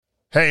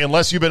Hey,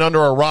 unless you've been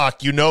under a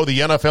rock, you know the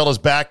NFL is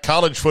back,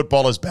 college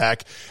football is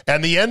back,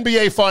 and the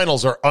NBA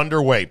Finals are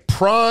underway.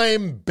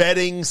 Prime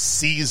betting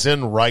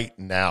season right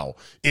now.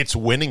 It's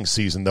winning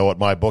season, though, at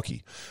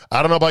MyBookie.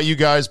 I don't know about you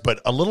guys, but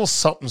a little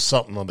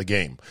something on the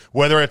game.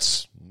 Whether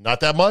it's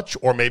not that much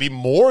or maybe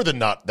more than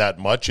not that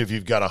much if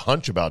you've got a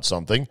hunch about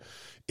something,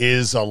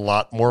 is a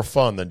lot more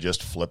fun than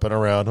just flipping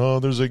around. Oh,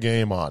 there's a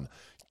game on.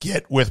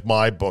 Get with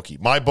MyBookie.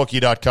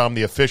 MyBookie.com,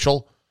 the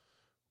official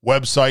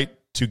website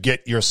to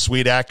get your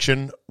sweet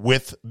action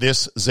with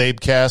this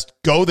Zabecast.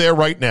 Go there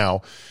right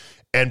now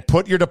and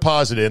put your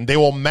deposit in. They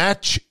will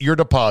match your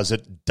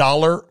deposit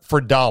dollar for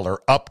dollar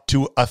up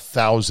to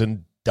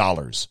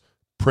 $1,000.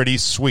 Pretty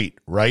sweet,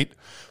 right?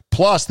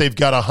 Plus, they've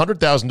got a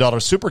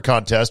 $100,000 super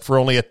contest for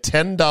only a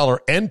 $10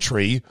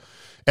 entry,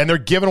 and they're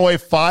giving away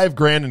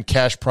 $5,000 in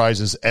cash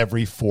prizes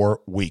every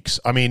 4 weeks.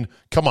 I mean,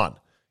 come on.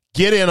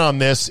 Get in on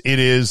this. It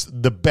is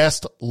the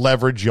best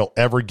leverage you'll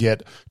ever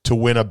get to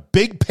win a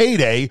big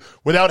payday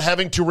without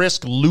having to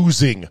risk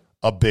losing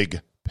a big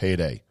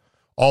payday.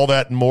 All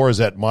that and more is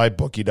at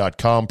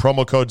mybookie.com.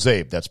 Promo code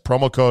ZABE. That's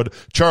promo code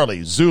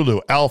Charlie, Zulu,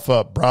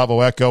 Alpha,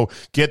 Bravo, Echo.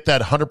 Get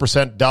that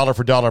 100% dollar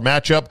for dollar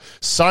matchup.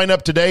 Sign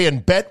up today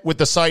and bet with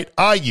the site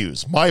I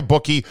use,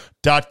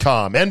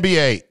 mybookie.com.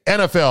 NBA,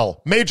 NFL,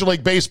 Major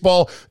League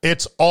Baseball.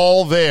 It's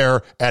all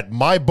there at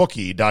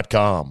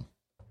mybookie.com.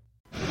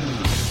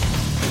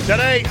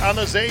 Today on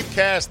the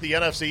Zabecast, the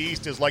NFC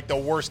East is like the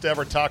worst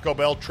ever Taco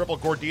Bell triple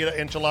gordita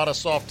enchilada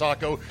soft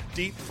taco,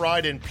 deep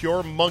fried in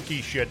pure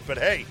monkey shit. But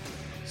hey,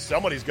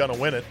 somebody's going to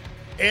win it.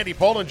 Andy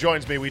Poland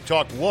joins me. We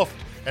talk Wolf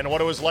and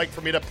what it was like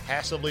for me to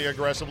passively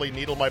aggressively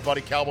needle my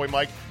buddy Cowboy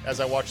Mike as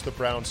I watched the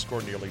Browns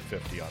score nearly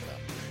 50 on them.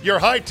 Your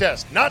high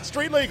test, not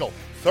street legal,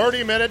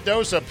 30-minute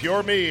dose of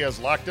pure me is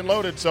locked and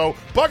loaded. So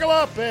buckle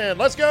up and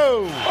let's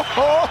go.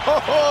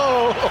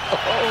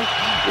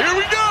 Here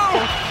we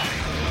go.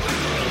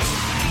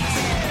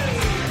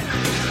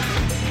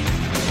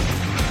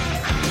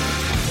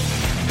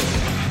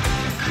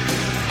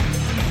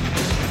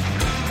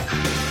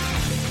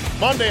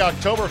 Monday,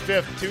 October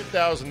 5th,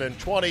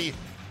 2020.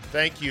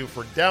 Thank you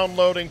for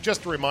downloading.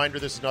 Just a reminder,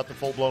 this is not the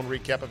full-blown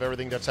recap of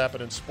everything that's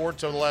happened in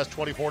sports over the last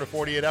 24 to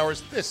 48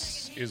 hours.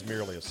 This is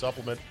merely a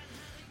supplement.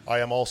 I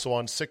am also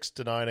on 6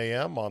 to 9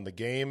 a.m. on The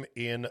Game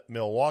in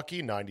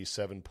Milwaukee,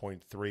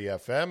 97.3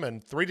 FM,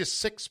 and 3 to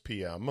 6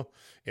 p.m.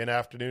 in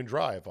Afternoon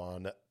Drive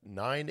on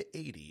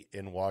 980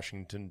 in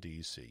Washington,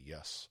 D.C.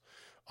 Yes,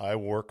 I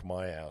work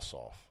my ass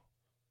off.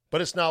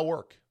 But it's not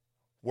work.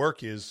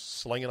 Work is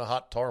slinging a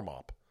hot tar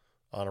mop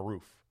on a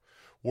roof.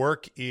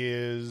 Work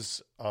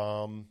is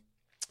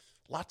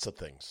lots of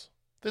things.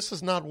 This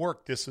is not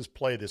work. This is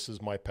play. This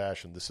is my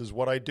passion. This is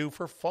what I do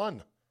for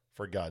fun,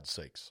 for God's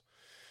sakes.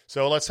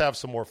 So let's have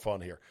some more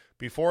fun here.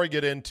 Before I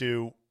get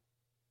into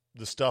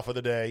the stuff of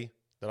the day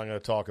that I'm going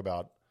to talk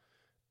about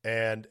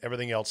and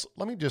everything else,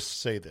 let me just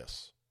say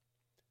this.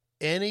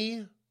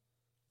 Any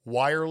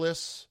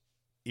wireless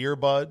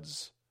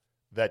earbuds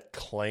that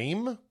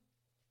claim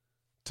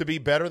to be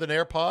better than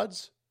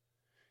AirPods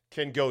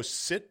can go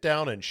sit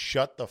down and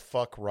shut the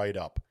fuck right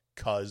up,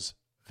 because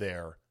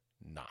they're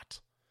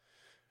not.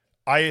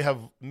 I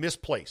have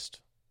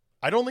misplaced.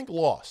 I don't think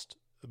lost,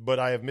 but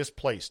I have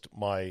misplaced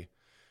my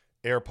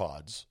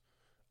AirPods.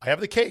 I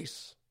have the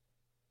case.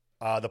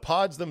 The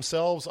pods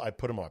themselves, I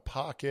put them in my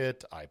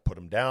pocket. I put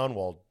them down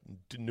while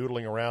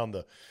noodling around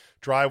the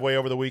driveway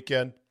over the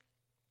weekend.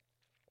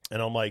 And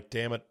I'm like,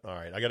 damn it. All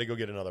right, I got to go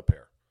get another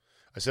pair.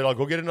 I said, I'll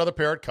go get another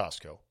pair at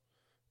Costco.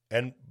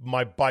 And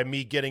by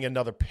me getting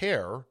another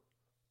pair,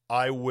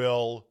 I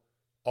will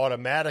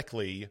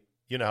automatically,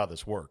 you know how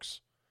this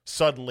works,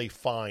 suddenly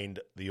find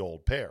the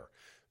old pair.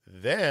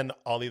 Then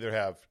I'll either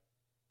have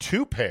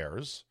two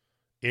pairs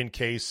in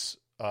case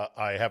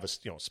I have a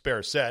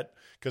spare set,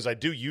 because I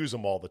do use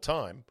them all the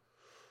time,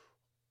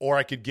 or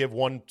I could give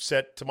one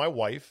set to my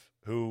wife,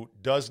 who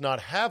does not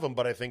have them,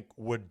 but I think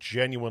would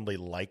genuinely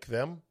like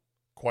them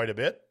quite a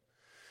bit,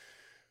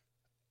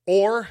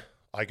 or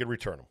I could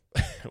return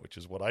them, which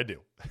is what I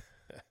do.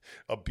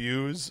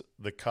 Abuse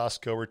the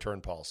Costco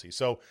return policy.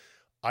 So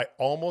I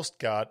almost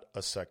got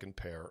a second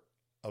pair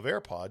of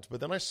AirPods, but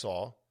then I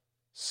saw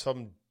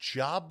some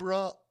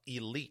Jabra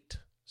Elite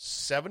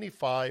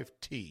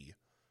 75T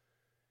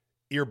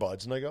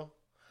earbuds, and I go,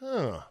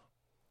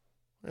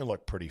 they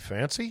look pretty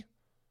fancy.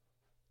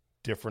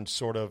 Different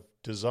sort of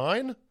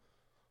design.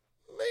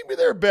 Maybe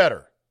they're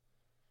better.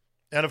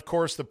 And of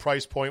course, the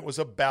price point was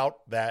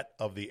about that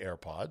of the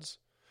AirPods.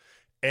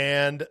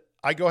 And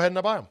I go ahead and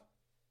I buy them.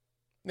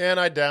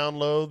 And I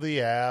download the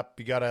app.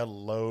 You got to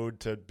load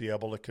to be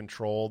able to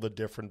control the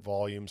different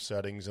volume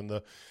settings and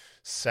the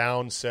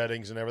sound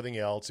settings and everything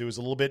else. It was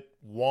a little bit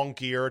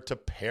wonkier to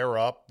pair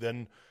up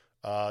than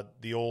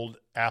the old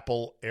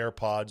Apple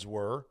AirPods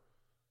were.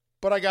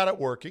 But I got it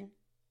working.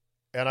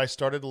 And I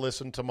started to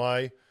listen to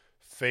my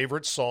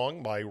favorite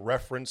song, my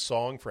reference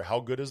song for how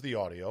good is the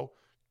audio.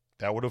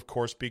 That would, of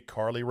course, be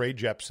Carly Rae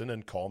Jepsen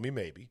and Call Me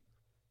Maybe.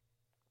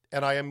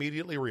 And I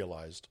immediately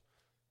realized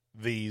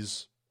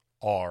these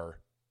are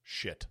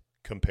shit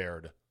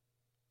compared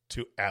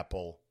to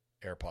Apple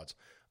AirPods.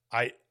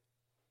 I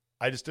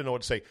just didn't know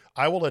what to say.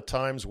 I will at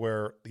times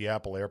wear the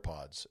Apple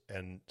AirPods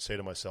and say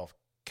to myself,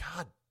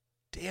 God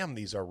damn,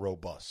 these are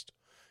robust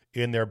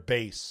in their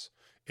bass,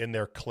 in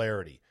their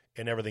clarity,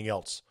 and everything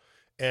else.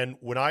 And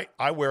when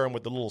I wear them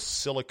with the little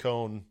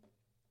silicone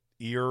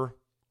ear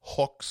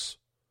hooks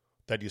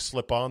that you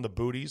slip on, the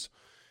booties,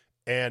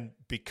 and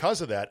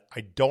because of that,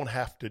 I don't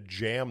have to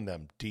jam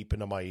them deep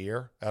into my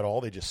ear at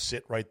all. They just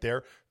sit right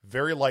there.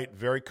 Very light,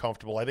 very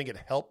comfortable. I think it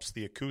helps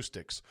the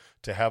acoustics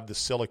to have the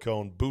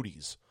silicone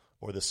booties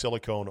or the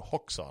silicone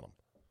hooks on them.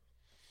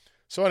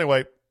 So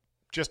anyway,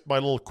 just my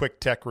little quick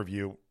tech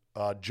review.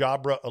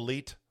 Jabra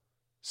Elite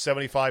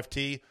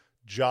 75T,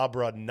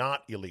 Jabra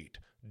not Elite.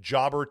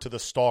 Jobber to the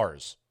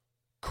stars.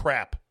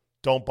 Crap.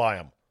 Don't buy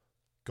them.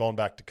 Going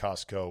back to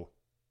Costco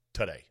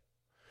today.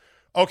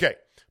 Okay,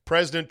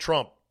 President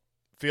Trump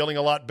feeling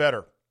a lot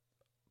better.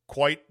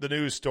 Quite the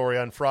news story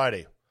on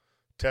Friday.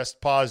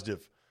 Test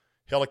positive.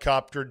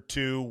 Helicoptered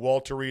to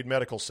Walter Reed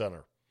Medical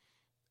Center.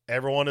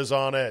 Everyone is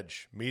on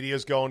edge.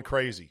 Media's going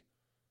crazy.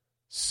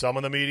 Some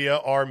of the media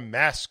are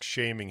mask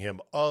shaming him,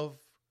 of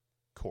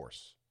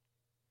course.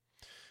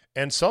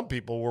 And some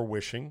people were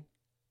wishing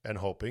and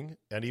hoping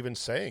and even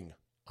saying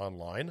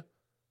online,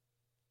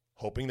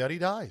 hoping that he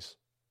dies.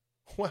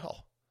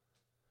 Well,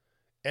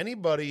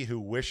 anybody who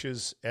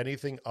wishes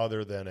anything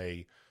other than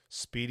a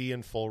speedy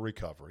and full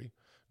recovery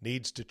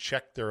needs to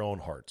check their own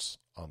hearts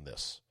on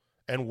this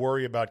and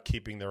worry about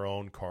keeping their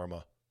own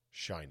karma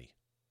shiny.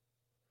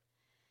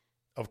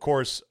 Of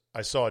course,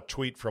 I saw a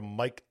tweet from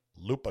Mike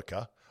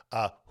Lupica.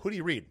 Who do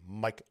you read?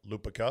 Mike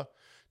Lupica.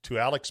 To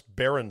Alex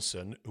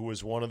Berenson, who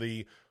was one of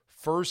the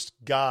first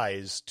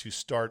guys to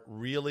start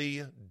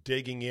really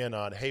digging in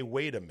on, hey,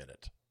 wait a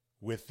minute,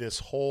 with this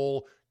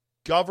whole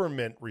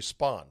government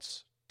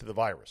response to the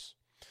virus.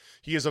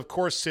 He has, of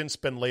course, since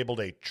been labeled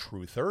a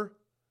truther,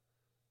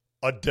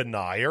 a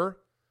denier,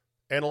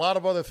 and a lot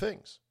of other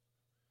things.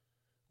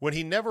 When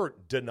he never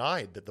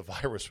denied that the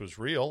virus was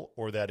real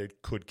or that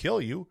it could kill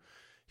you,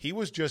 he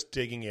was just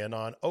digging in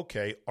on,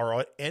 okay,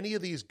 are any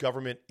of these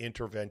government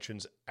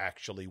interventions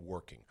actually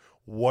working?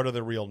 What are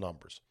the real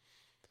numbers?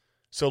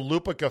 So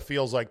Lupica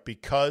feels like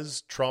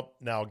because Trump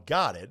now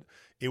got it,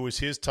 it was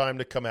his time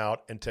to come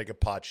out and take a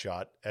pot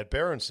shot at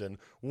Berenson.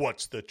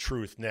 What's the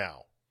truth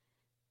now?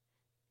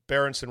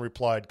 Berenson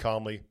replied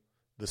calmly,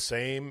 the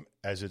same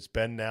as it's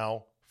been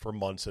now for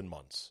months and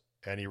months.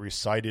 And he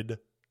recited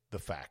the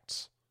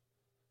facts.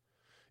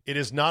 It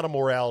is not a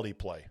morality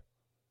play.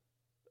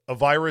 A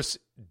virus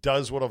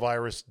does what a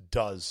virus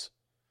does.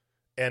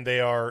 And they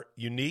are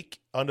unique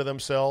unto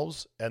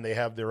themselves, and they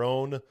have their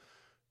own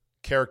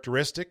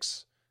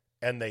characteristics,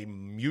 and they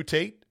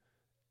mutate,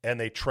 and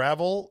they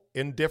travel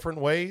in different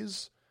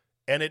ways,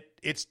 and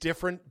it's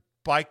different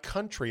by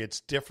country.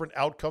 It's different.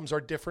 Outcomes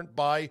are different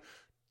by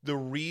the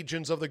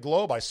regions of the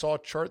globe. I saw a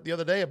chart the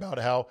other day about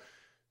how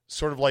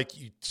sort of like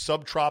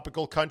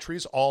subtropical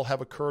countries all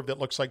have a curve that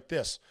looks like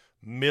this.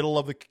 Middle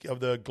of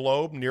the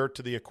globe, near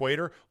to the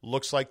equator,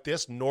 looks like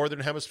this. Northern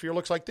hemisphere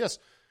looks like this.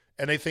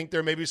 And they think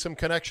there may be some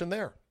connection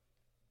there.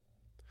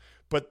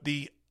 But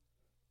the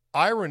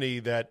irony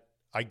that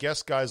I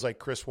guess guys like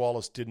Chris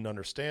Wallace didn't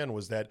understand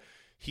was that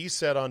he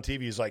said on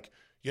TV, he's like,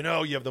 you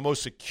have the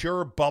most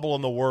secure bubble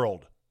in the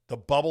world, the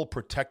bubble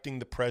protecting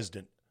the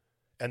president,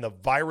 and the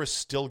virus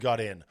still got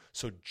in.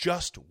 So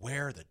just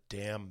wear the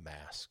damn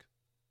mask.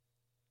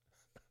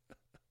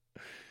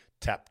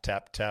 Tap,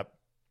 tap, tap.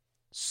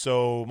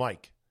 So,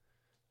 Mike,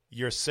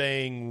 you're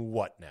saying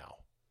what now?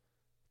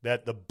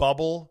 That the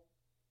bubble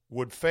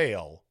would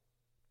fail,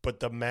 but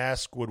the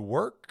mask would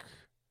work?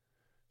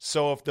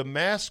 So if the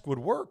mask would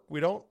work, we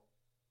don't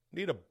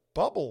need a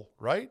bubble,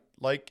 right?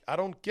 Like, I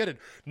don't get it.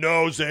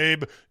 No,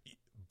 Zabe,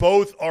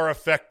 both are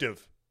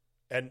effective.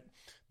 And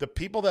the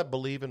people that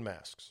believe in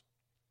masks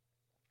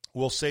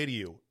will say to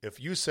you, if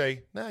you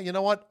say, nah, you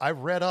know what? I've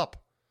read up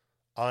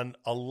on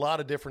a lot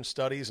of different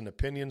studies and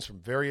opinions from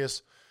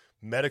various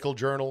medical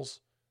journals,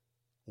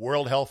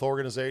 World Health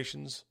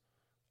Organizations,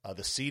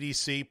 the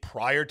CDC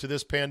prior to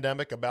this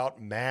pandemic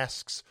about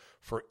masks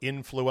for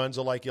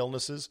influenza-like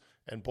illnesses.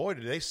 And boy,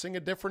 did they sing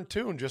a different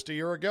tune just a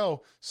year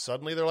ago.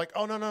 Suddenly they're like,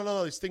 oh,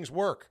 no, these things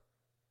work.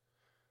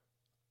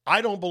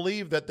 I don't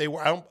believe that they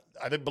were.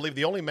 I believe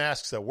the only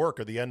masks that work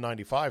are the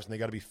N95s, and they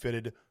got to be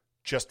fitted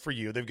just for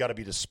you. They've got to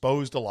be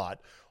disposed a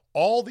lot.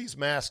 All these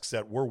masks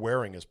that we're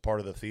wearing as part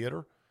of the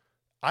theater,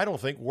 I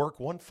don't think work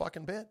one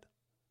fucking bit.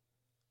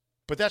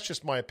 But that's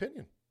just my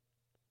opinion.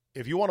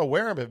 If you want to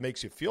wear them, if it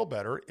makes you feel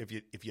better, if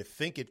you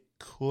think it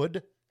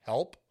could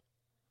help,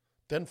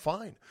 then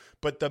fine.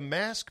 But the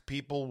mask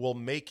people will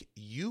make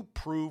you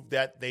prove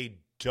that they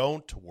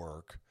don't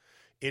work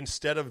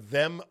instead of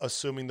them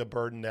assuming the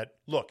burden that,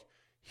 look,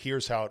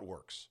 here's how it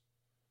works.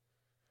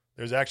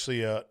 There's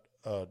actually a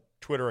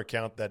Twitter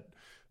account that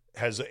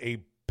has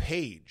a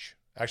page.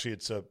 Actually,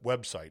 it's a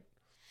website.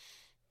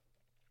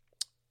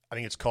 I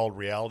think it's called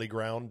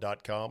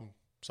realityground.com,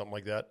 something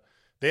like that.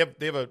 They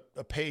have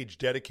a page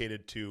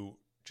dedicated to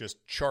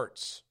just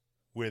charts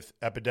with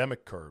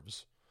epidemic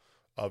curves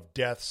of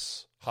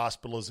deaths,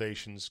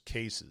 hospitalizations,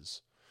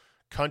 cases.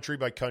 country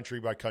by country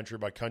by country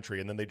by country,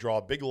 and then they draw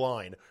a big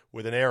line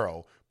with an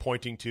arrow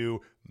pointing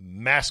to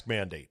mask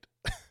mandate.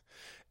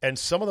 And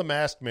some of the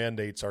mask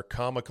mandates are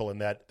comical in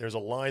that there's a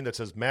line that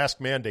says mask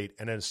mandate,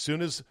 and as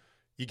soon as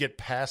you get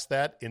past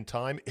that in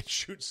time, it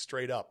shoots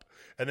straight up.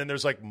 And then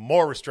there's like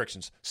more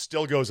restrictions,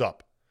 still goes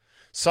up.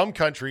 Some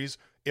countries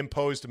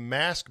imposed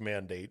mask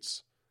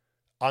mandates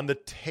on the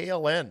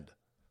tail end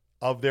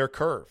of their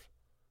curve,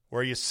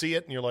 where you see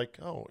it and you're like,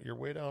 oh, you're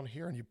way down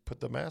here, and you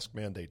put the mask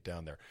mandate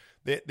down there.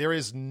 There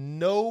is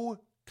no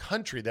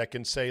country that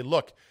can say,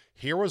 look,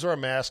 here was our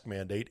mask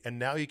mandate, and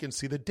now you can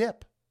see the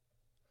dip.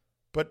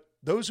 But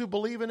those who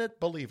believe in it,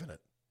 believe in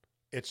it.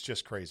 It's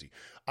just crazy.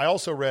 I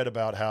also read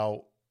about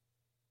how,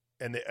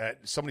 and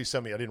somebody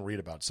sent me, I didn't read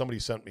about it, somebody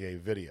sent me a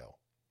video.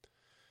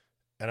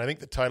 And I think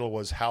the title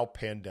was How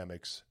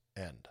Pandemics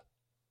End.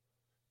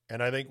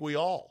 And I think we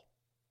all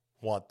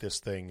want this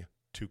thing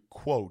to,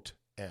 quote,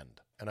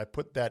 end. And I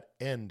put that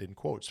end in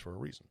quotes for a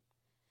reason.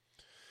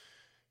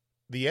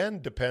 The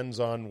end depends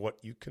on what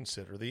you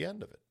consider the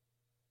end of it.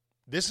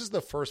 This is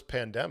the first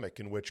pandemic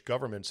in which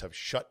governments have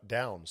shut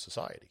down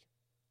society.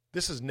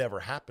 This has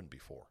never happened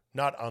before,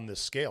 not on this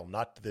scale,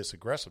 not to this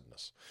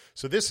aggressiveness.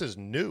 So this is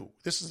new.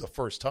 This is the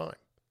first time.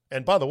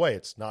 And by the way,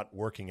 it's not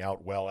working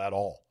out well at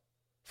all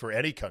for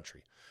any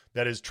country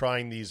that is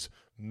trying these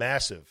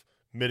massive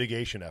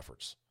mitigation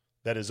efforts,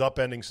 that is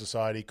upending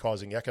society,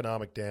 causing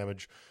economic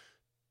damage,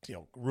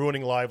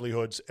 ruining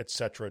livelihoods, et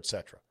cetera, et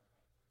cetera.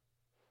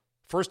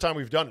 First time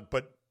we've done it,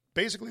 but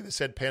basically they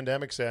said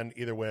pandemics end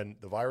either when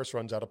the virus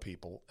runs out of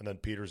people and then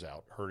peters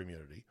out, herd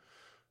immunity.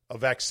 A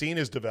vaccine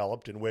is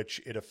developed in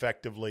which it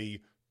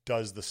effectively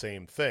does the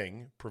same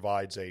thing,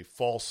 provides a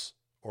false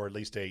or at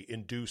least a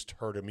induced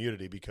herd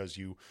immunity because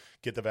you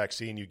get the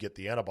vaccine, you get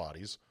the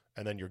antibodies,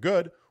 and then you're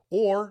good.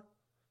 Or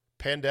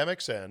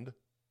pandemics end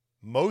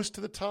most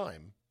of the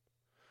time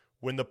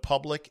when the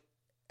public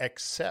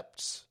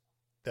accepts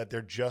that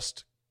they're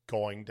just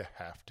going to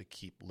have to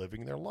keep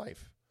living their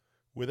life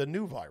with a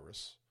new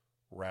virus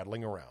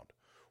rattling around.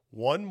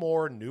 One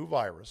more new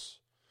virus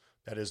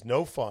that is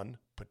no fun,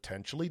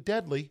 potentially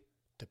deadly,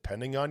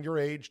 depending on your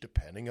age,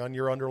 depending on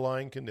your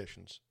underlying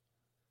conditions,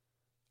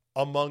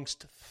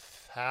 amongst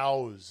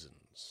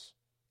thousands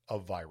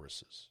of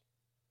viruses.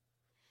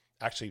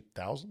 Actually,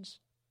 thousands?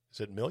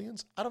 Is it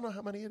millions? I don't know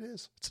how many it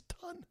is. It's a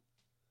ton.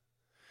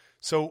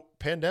 So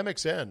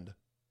pandemics end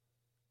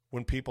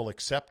when people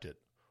accept it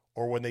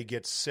or when they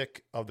get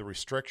sick of the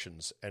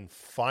restrictions and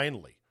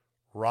finally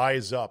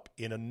rise up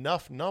in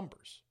enough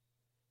numbers.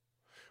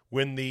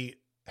 When the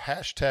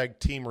hashtag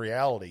team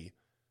reality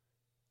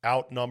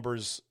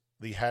outnumbers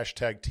the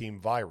hashtag team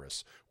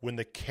virus, when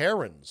the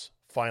Karens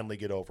finally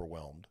get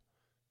overwhelmed,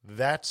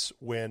 that's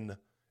when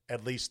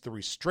at least the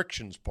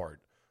restrictions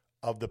part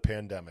of the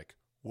pandemic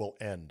will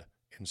end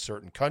in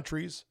certain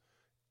countries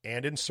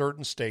and in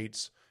certain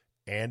states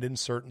and in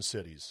certain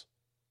cities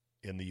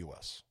in the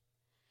U.S.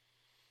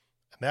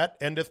 And that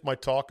endeth my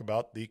talk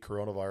about the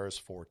coronavirus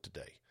for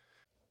today.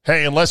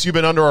 Hey, unless you've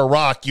been under a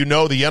rock, you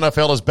know the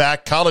NFL is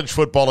back, college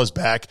football is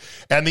back,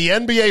 and the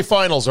NBA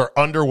Finals are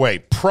underway.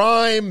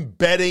 Prime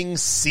betting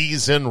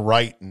season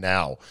right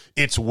now.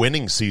 It's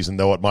winning season,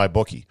 though, at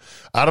MyBookie.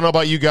 I don't know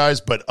about you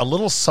guys, but a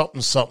little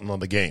something on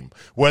the game.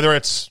 Whether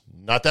it's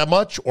not that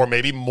much or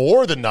maybe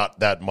more than not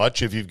that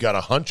much if you've got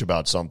a hunch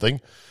about something,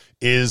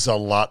 is a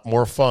lot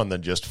more fun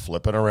than just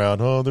flipping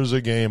around. Oh, there's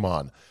a game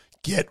on.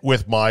 Get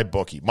with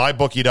MyBookie.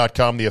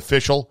 MyBookie.com, the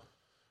official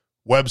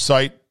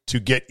website to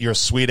get your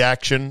sweet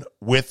action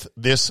with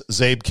this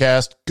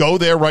Zabecast. Go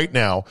there right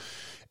now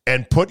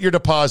and put your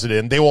deposit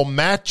in. They will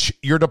match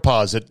your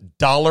deposit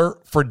dollar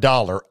for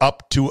dollar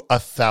up to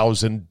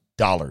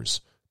 $1,000.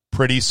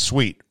 Pretty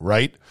sweet,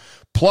 right?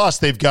 Plus,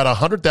 they've got a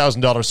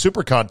 $100,000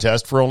 super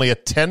contest for only a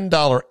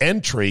 $10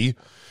 entry,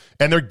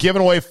 and they're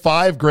giving away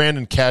 $5,000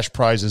 in cash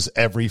prizes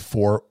every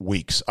 4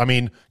 weeks. I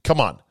mean,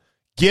 come on.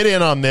 Get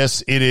in on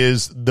this. It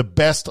is the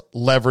best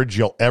leverage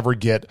you'll ever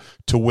get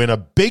to win a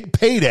big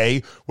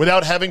payday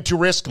without having to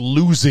risk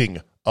losing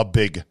a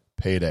big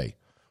payday.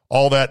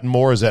 All that and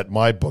more is at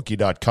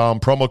mybookie.com.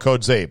 Promo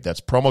code ZABE.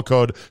 That's promo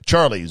code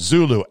Charlie,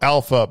 Zulu,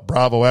 Alpha,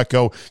 Bravo,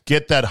 Echo.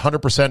 Get that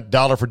 100%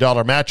 dollar for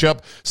dollar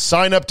matchup.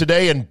 Sign up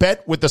today and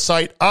bet with the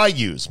site I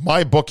use,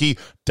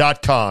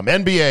 mybookie.com.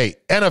 NBA,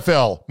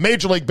 NFL,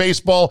 Major League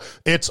Baseball.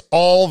 It's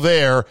all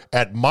there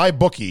at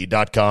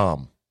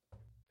mybookie.com.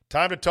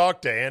 Time to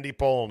talk to Andy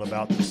Pollin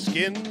about the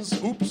Skins,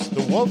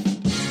 the Wolf,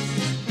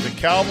 the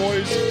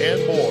Cowboys,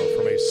 and more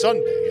from a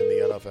Sunday in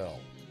the NFL.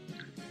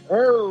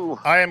 Oh.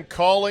 I am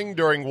calling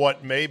during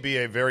what may be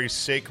a very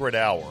sacred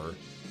hour.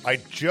 I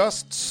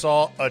just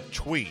saw a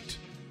tweet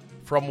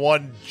from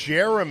one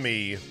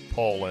Jeremy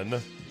Pollin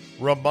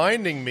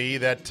reminding me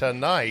that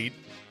tonight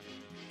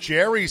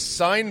Jerry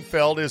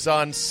Seinfeld is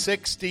on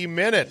 60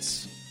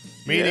 Minutes,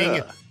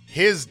 meaning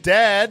his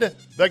dad,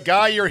 the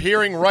guy you're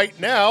hearing right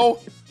now,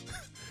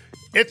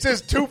 it's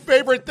his two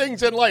favorite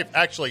things in life.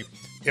 Actually,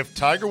 if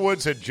Tiger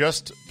Woods had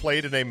just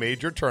played in a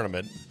major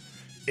tournament,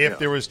 if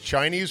there was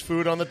Chinese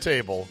food on the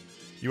table,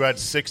 you had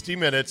 60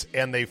 Minutes,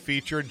 and they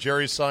featured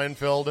Jerry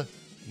Seinfeld,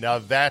 Now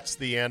that's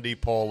the Andy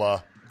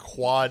Pola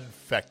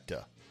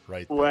quadfecta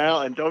right there.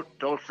 Well, and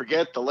don't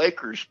forget the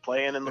Lakers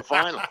playing in the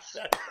finals.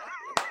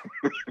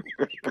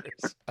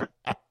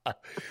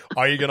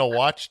 Are you going to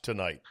watch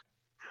tonight?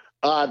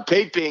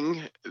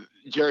 Taping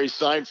Jerry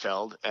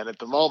Seinfeld, and at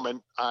the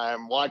moment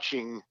I'm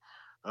watching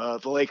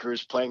the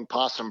Lakers playing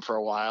possum for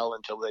a while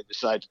until they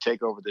decide to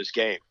take over this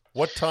game.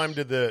 What time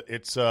did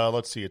it's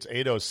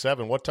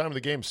 8:07. What time did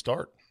the game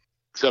start?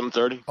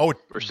 7:30. Oh,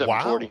 or 7:40.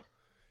 Wow.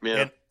 Yeah.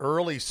 An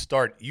early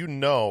start.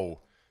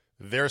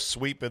 They're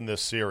sweeping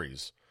this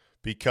series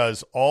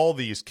because all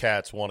these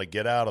cats want to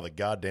get out of the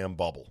goddamn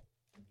bubble.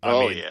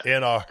 I mean,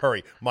 in a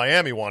hurry.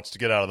 Miami wants to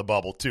get out of the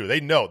bubble, too. They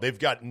know they've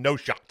got no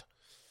shot.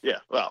 Yeah,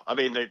 well, I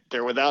mean,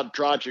 they're without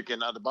Dragic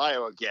and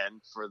Adebayo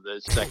again for the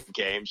second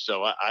game,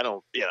 so I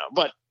don't,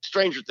 but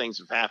stranger things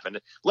have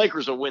happened.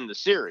 Lakers will win the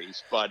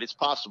series, but it's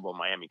possible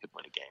Miami could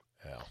win a game.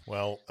 Yeah,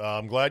 well,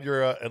 I'm glad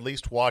you're at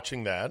least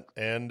watching that,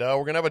 and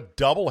we're going to have a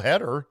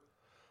doubleheader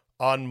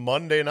on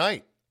Monday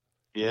night,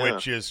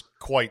 which is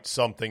quite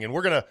something, and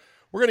we're going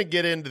to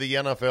get into the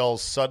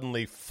NFL's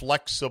suddenly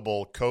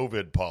flexible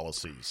COVID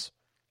policies.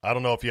 I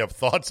don't know if you have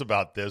thoughts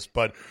about this,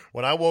 but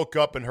when I woke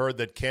up and heard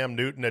that Cam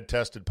Newton had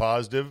tested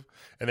positive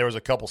and there was a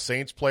couple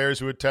Saints players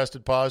who had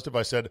tested positive,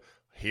 I said,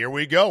 here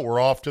we go. We're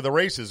off to the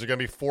races. There are going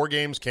to be 4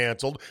 games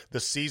canceled. The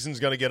season's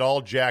going to get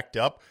all jacked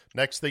up.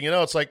 Next thing you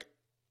know, it's like,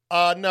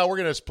 no, we're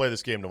going to just play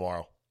this game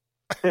tomorrow.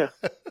 Yeah.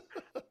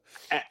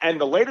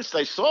 And the latest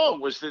I saw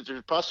was that there's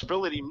a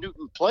possibility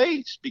Newton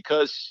plays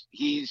because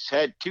he's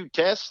had 2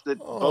 tests that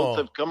both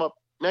have come up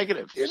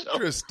negative.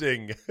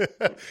 Interesting.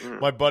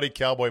 My buddy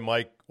Cowboy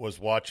Mike was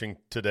watching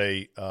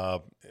today.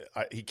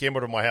 He came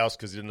over to my house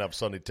because he didn't have a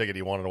Sunday ticket.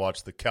 He wanted to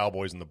watch the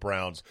Cowboys and the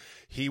Browns.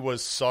 He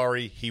was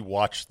sorry he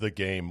watched the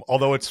game.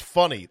 Although it's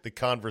funny, the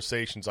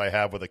conversations I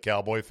have with a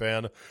Cowboy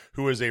fan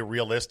who is a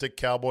realistic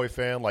Cowboy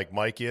fan like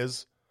Mike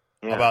is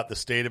about the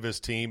state of his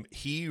team.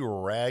 He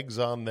rags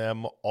on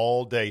them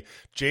all day.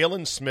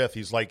 Jalen Smith,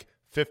 he's like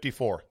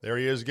 54. There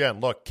he is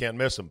again. Look, can't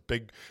miss him.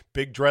 Big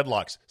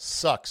dreadlocks.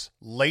 Sucks.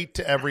 Late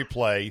to every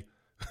play.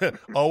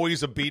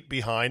 Always a beat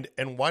behind.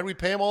 And why do we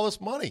pay him all this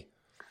money?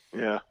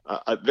 Yeah.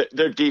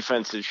 Their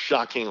defense is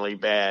shockingly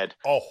bad.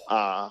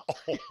 I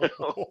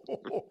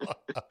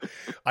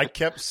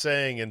kept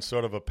saying in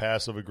sort of a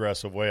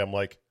passive-aggressive way, I'm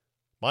like,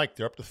 Mike,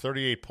 they're up to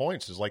 38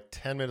 points. There's like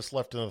 10 minutes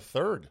left in the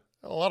third.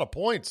 A lot of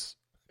points.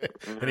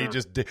 And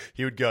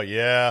he would go,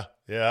 yeah,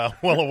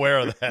 well aware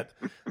of that.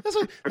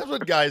 That's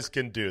what guys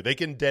can do. They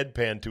can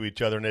deadpan to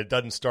each other, and it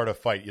doesn't start a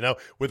fight.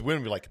 With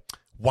women, be like,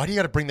 why do you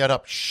got to bring that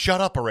up?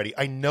 Shut up already.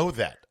 I know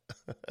that.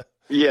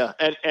 Yeah,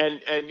 and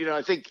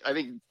I think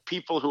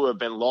people who have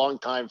been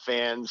longtime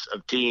fans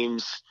of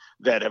teams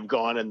that have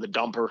gone in the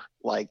dumper,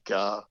 like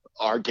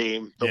our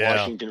team, the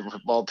Washington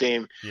football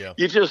team,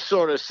 you just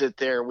sort of sit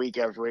there week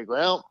after week.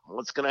 Well,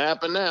 what's going to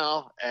happen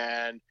now?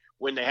 And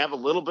when they have a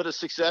little bit of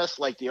success,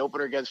 like the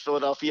opener against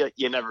Philadelphia,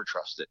 you never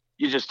trust it.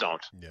 You just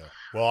don't. Yeah.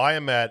 Well, I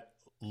am at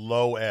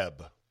low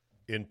ebb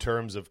in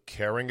terms of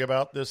caring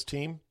about this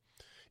team.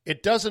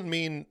 It doesn't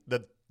mean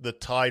that the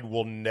tide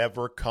will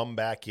never come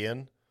back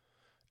in.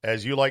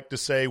 As you like to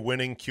say,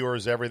 winning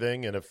cures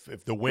everything. And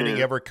if the winning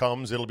ever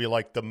comes, it'll be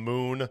like the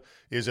moon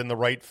is in the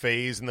right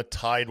phase and the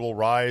tide will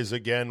rise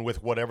again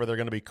with whatever they're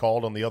going to be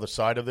called on the other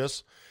side of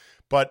this.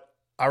 But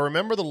I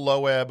remember the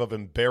low ebb of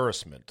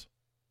embarrassment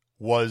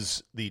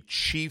was the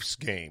Chiefs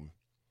game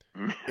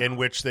in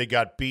which they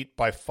got beat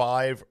by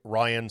 5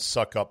 Ryan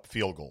suck-up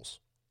field goals.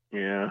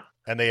 Yeah.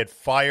 And they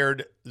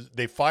fired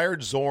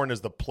Zorn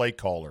as the play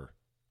caller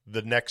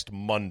the next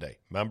Monday.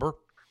 Remember?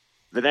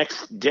 The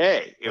next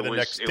day.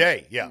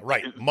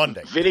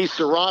 Monday. Vinny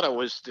Serrato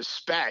was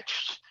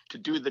dispatched to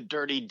do the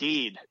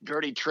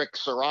dirty trick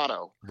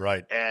Serrato.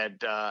 Right.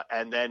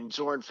 And then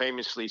Zorn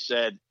famously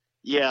said,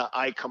 yeah,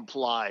 I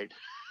complied.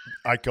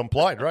 I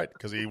complied, right,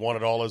 because he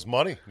wanted all his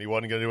money, and he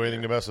wasn't going to do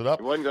anything to mess it up.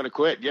 He wasn't going to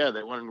quit. Yeah,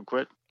 they wanted him to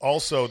quit.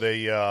 Also,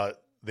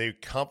 they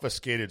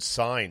confiscated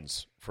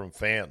signs from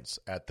fans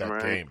at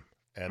that game.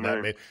 And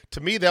that made, to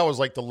me, that was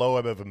like the low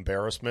ebb of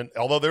embarrassment,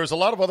 although there's a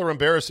lot of other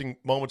embarrassing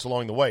moments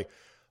along the way.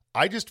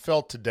 I just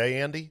felt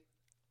today, Andy,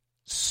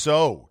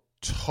 so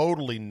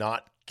totally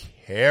not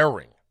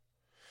caring.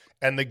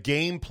 And the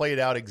game played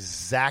out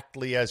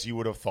exactly as you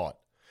would have thought.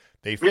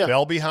 They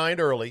fell behind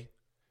early.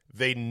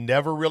 They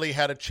never really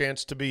had a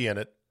chance to be in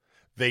it.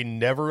 They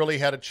never really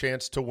had a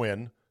chance to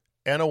win.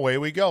 And away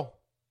we go.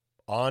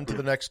 On to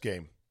the next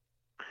game.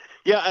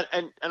 Yeah,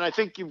 and I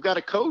think you've got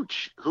a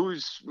coach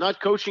who's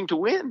not coaching to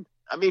win.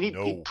 I mean,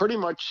 he pretty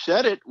much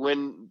said it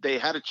when they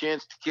had a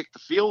chance to kick the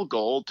field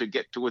goal to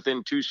get to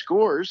within 2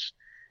 scores.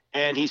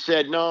 And he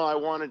said, no, I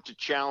wanted to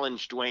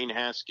challenge Dwayne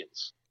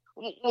Haskins.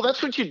 Well,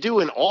 that's what you do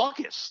in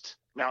August.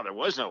 Now, there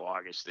was no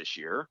August this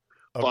year.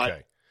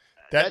 Okay.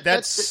 But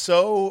that's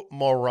so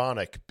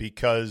moronic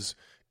because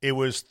it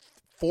was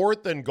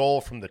 4th and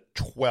goal from the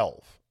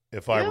 12,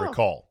 if I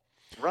recall.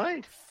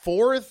 Right.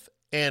 4th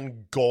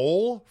and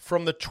goal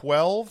from the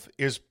 12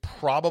 is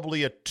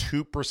probably a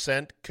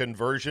 2%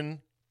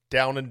 conversion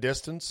down in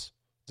distance.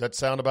 Does that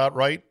sound about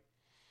right?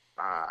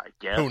 I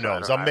guess. Who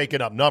knows? I'm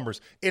making up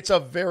numbers. It's a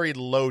very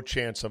low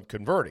chance of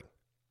converting.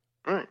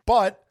 Right.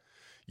 But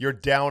you're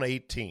down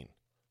 18.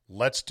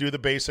 Let's do the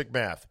basic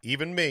math.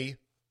 Even me,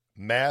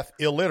 math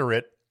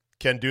illiterate,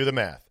 can do the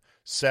math.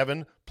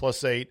 7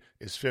 plus 8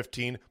 is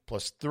 15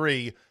 plus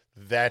 3,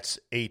 that's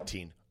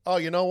 18. Oh,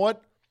 you know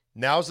what?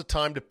 Now's the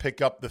time to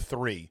pick up the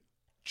 3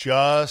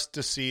 just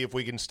to see if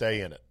we can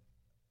stay in it.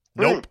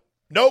 Nope.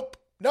 Nope.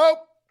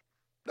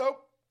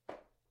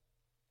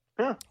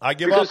 Yeah. I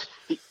give up.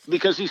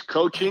 Because he's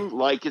coaching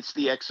like it's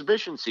the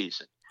exhibition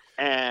season.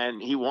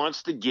 And he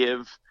wants to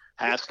give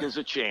Haskins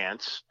a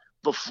chance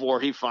before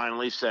he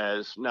finally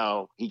says,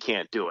 no, he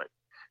can't do it.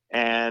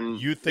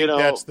 And you think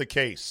that's the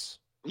case?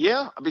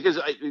 Yeah, because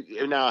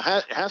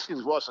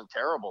Haskins wasn't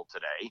terrible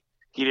today.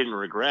 He didn't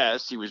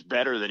regress. He was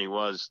better than he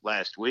was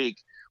last week.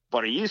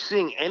 But are you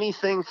seeing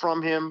anything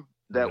from him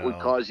that would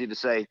cause you to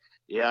say,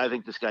 yeah, I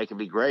think this guy can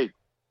be great?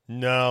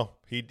 No,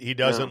 he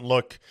doesn't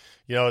look,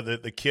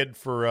 the kid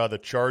for the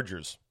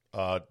Chargers,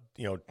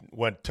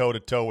 went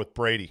toe-to-toe with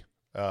Brady.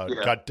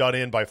 Got done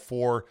in by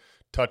 4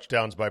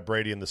 touchdowns by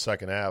Brady in the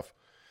second half.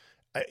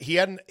 He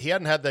hadn't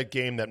had that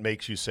game that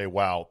makes you say,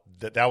 wow,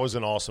 that was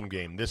an awesome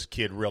game. This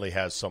kid really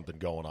has something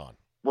going on.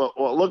 Well,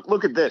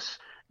 look at this.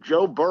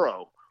 Joe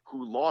Burrow,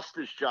 who lost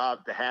his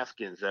job to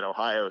Haskins at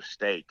Ohio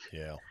State.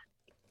 Yeah.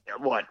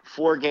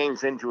 4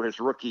 games into his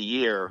rookie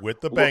year.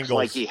 With the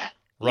Bengals.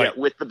 Right.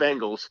 With the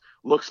Bengals,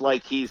 looks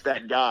like he's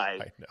that guy.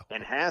 I know.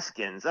 And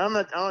Haskins, I'm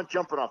not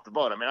jumping off the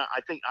boat. I mean,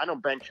 I think I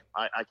don't bench him.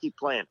 I keep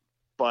playing.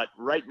 But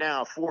right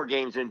now, 4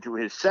 games into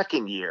his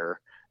second year,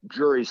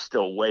 jury's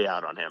still way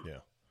out on him. Yeah.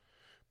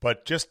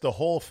 But just the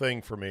whole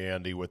thing for me,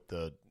 Andy, with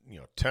the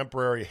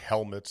temporary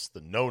helmets,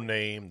 the no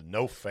name, the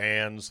no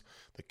fans,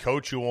 the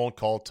coach who won't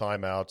call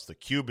timeouts, the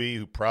QB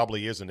who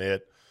probably isn't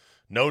it,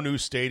 no new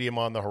stadium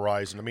on the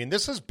horizon. I mean,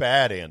 this is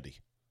bad, Andy.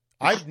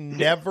 I've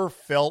never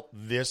felt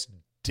this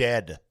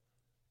dead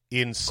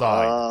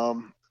inside.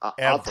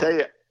 I'll tell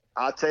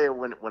you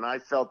when I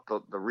felt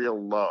the real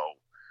low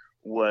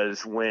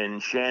was when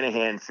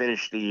Shanahan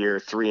finished the year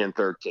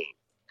 3-13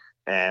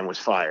 and was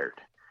fired.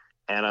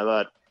 And I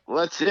thought, well,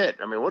 that's it.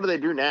 I mean, what do they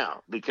do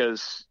now?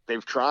 Because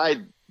they've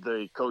tried,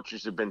 the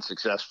coaches have been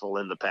successful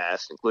in the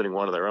past, including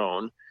one of their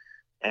own,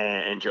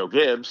 and Joe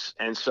Gibbs.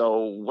 And so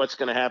what's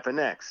going to happen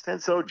next? And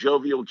so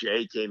Jovial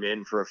J came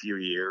in for a few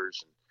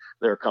years.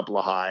 There are a couple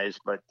of highs,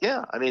 but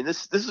yeah, I mean,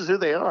 this is who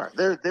they are.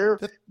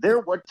 They're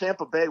what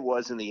Tampa Bay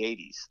was in the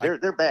 80s.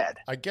 They're bad.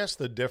 I guess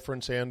the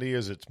difference, Andy,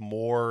 is it's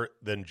more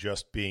than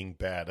just being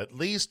bad. At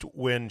least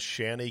when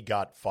Shanny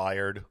got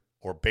fired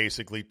or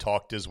basically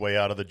talked his way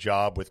out of the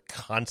job with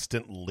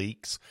constant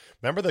leaks.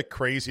 Remember the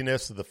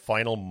craziness of the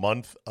final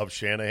month of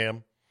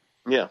Shanahan?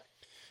 Yeah.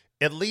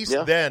 At least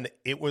then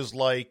it was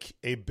like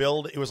it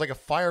was like a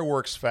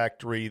fireworks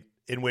factory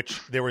in which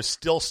there was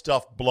still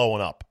stuff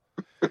blowing up.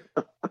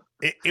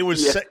 It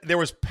was there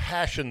was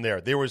passion there.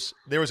 There was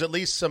at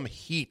least some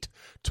heat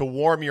to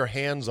warm your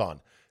hands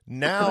on.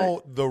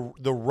 Now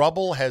the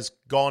rubble has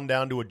gone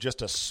down to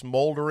just a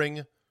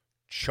smoldering,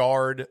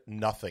 charred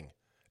nothing.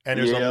 And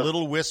there's a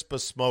little wisp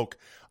of smoke.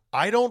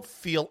 I don't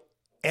feel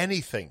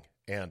anything,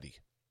 Andy.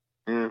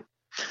 Mm.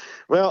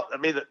 Well, I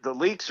mean, the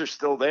leaks are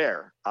still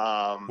there.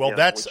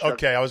 That's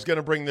okay. I was going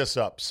to bring this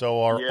up.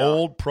 So our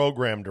old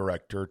program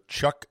director,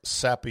 Chuck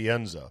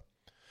Sapienza,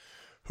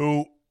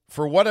 who,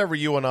 for whatever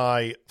you and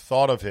I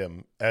thought of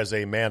him as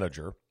a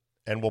manager,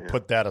 and we'll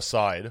put that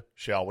aside,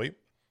 shall we?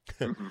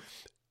 Mm-hmm.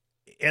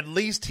 At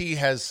least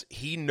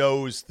he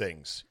knows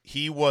things.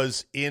 He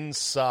was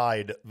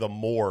inside the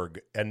morgue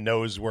and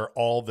knows where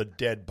all the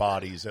dead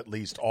bodies at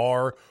least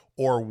are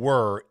or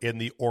were in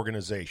the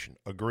organization.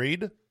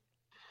 Agreed?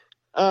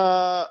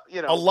 A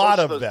lot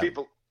of them.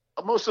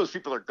 Most of those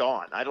people are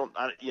gone.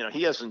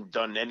 He hasn't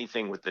done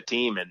anything with the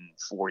team in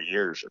 4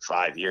 years or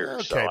 5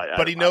 years. Okay,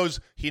 but he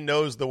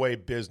knows the way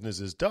business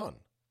is done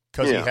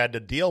because he had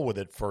to deal with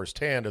it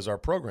firsthand as our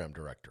program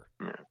director.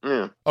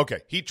 Yeah.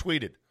 Okay, he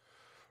tweeted,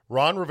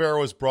 Ron Rivera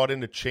was brought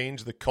in to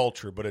change the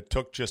culture, but it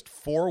took just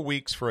 4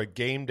 weeks for a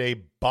game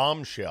day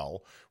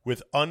bombshell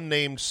with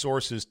unnamed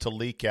sources to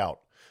leak out.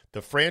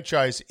 The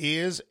franchise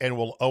is and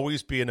will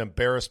always be an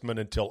embarrassment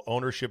until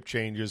ownership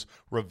changes.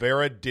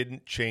 Rivera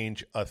didn't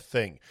change a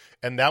thing.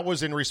 And that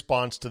was in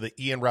response to the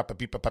Ian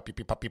Rapoport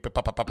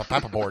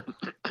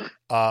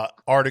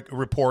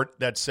report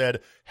that said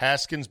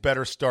Haskins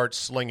better start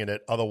slinging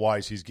it,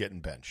 otherwise he's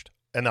getting benched.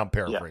 And I'm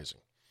paraphrasing.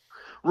 Yeah.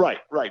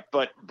 Right.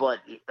 But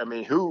I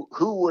mean, who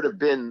would have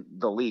been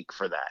the leak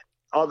for that?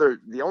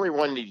 The only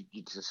one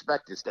you'd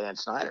suspect is Dan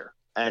Snyder.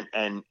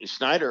 And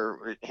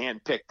Snyder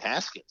handpicked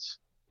Haskins,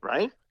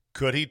 right?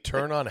 Could he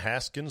turn on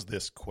Haskins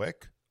this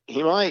quick?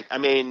 He might. I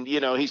mean,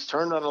 he's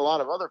turned on a lot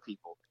of other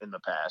people in the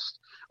past.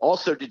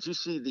 Also, did you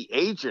see the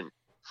agent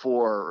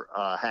for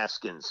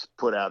Haskins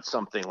put out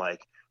something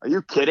like, are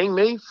you kidding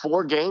me?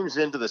 4 games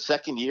into the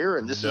second year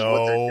and this is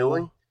what they're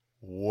doing?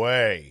 No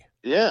way.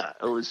 Yeah,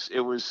 it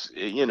was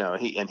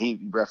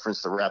he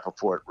referenced the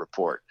Rappaport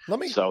report.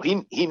 So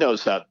he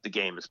knows how the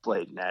game is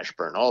played in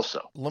Ashburn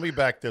also. Let me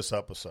back this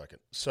up a second.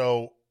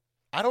 So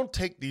I don't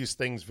take these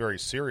things very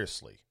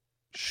seriously.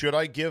 Should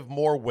I give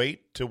more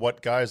weight to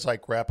what guys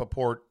like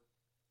Rappaport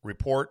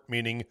report,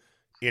 meaning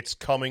it's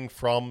coming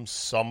from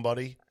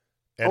somebody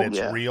and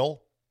it's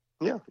real?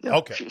 Yeah.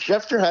 Okay.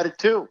 Schefter had it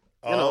too.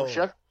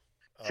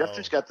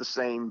 Schefter's got the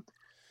same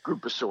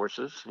group of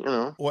sources,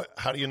 What?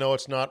 How do you know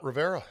it's not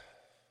Rivera?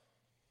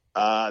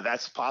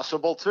 That's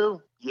possible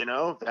too.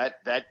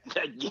 That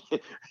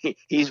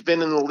he's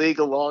been in the league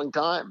a long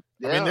time.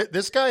 Yeah. I mean,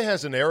 this guy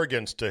has an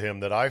arrogance to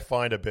him that I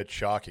find a bit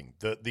shocking.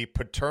 The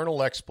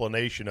paternal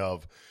explanation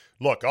of,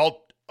 look,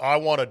 I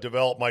want to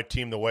develop my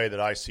team the way that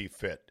I see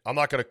fit. I'm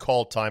not going to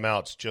call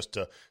timeouts just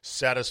to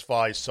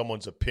satisfy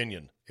someone's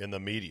opinion in the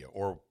media,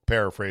 or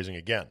paraphrasing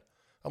again.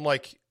 I'm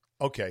like,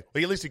 okay,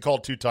 well, at least he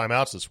called 2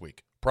 timeouts this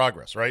week.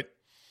 Progress, right?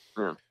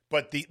 Yeah.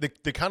 But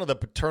the kind of the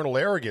paternal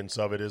arrogance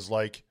of it is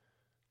like,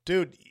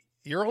 dude,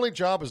 your only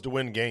job is to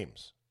win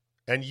games.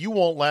 And you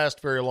won't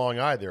last very long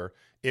either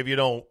if you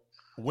don't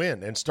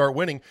win and start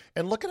winning.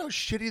 And look at how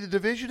shitty the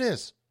division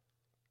is.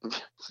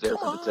 It's there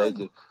for the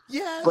taking.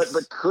 Yes.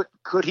 But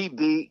could he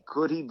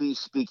be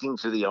speaking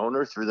to the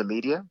owner through the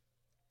media?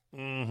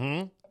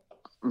 Mm-hmm.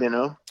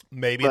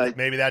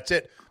 Maybe that's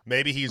it.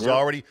 Maybe he's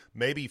already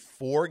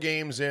 4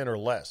 games in or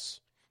less,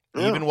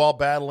 even while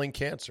battling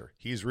cancer.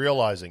 He's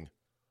realizing,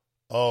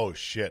 oh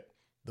shit,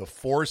 the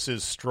force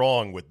is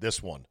strong with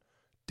this one.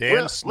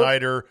 Dan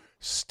Snyder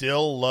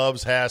still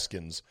loves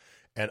Haskins,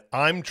 and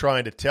I'm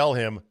trying to tell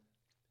him,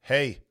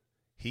 hey,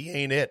 he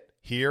ain't it.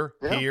 Here,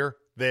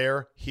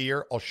 there,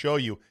 here. I'll show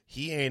you.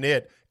 He ain't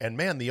it. And,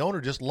 man, the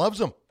owner just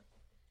loves him.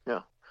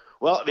 Yeah.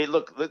 Well, I mean,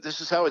 look,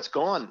 this is how it's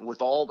gone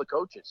with all the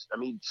coaches. I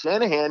mean,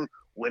 Shanahan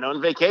went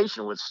on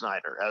vacation with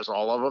Snyder, as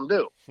all of them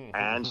do.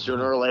 And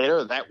sooner or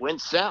later, that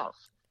went south.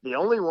 The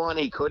only one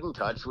he couldn't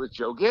touch was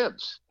Joe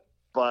Gibbs.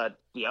 But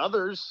the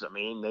others, I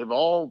mean, they've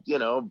all,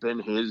 been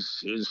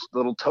his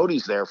little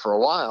toadies there for a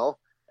while,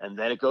 and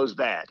then it goes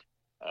bad.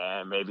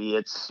 And maybe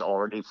it's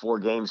already 4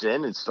 games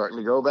in, it's starting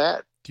to go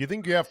bad. Do you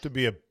think you have to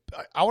be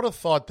I would have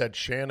thought that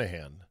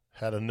Shanahan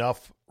had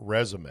enough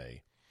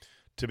resume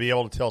to be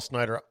able to tell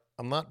Snyder,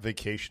 I'm not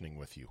vacationing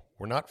with you.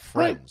 We're not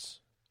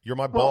friends. Right. You're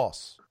my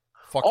boss.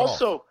 Fuck off.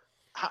 Also,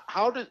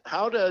 how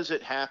does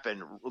it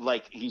happen?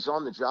 Like, he's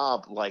on the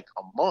job like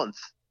a month,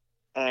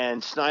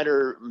 and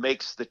Snyder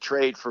makes the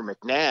trade for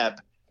McNabb,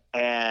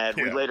 and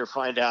we later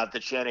find out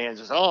that Shanahan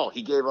says,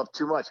 he gave up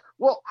too much.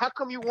 Well, how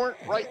come you weren't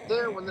right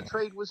there when the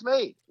trade was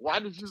made?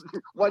 Why'd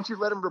you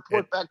let him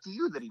report back to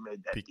you that he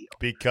made that deal?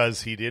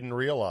 Because he didn't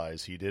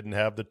realize he didn't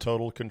have the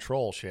total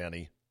control,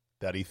 Shanny,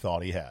 that he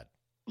thought he had.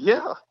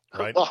 Yeah.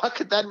 Right? Well, how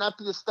could that not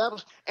be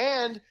established?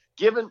 And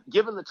given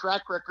the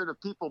track record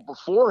of people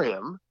before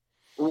him,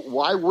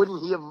 why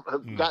wouldn't he have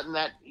gotten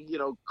that,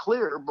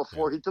 clear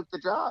before he took the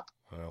job?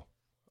 Well,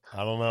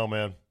 I don't know,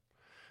 man.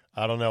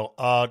 I don't know.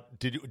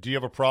 Do you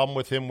have a problem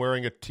with him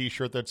wearing a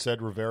T-shirt that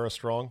said Rivera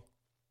Strong?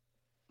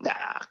 Nah,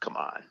 come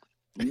on.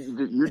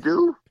 You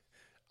do?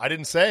 I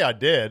didn't say I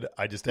did.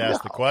 I just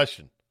asked the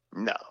question.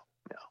 No.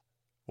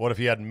 What if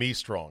he had me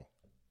strong?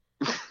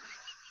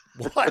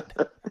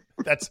 What?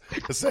 That's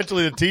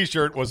essentially the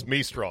T-shirt was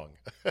me strong.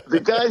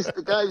 The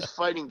guy's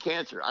fighting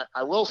cancer.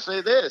 I will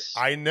say this.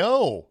 I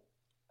know.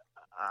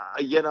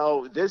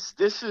 This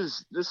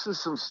is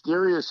some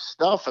serious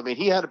stuff. I mean,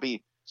 he had to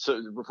be.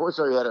 So before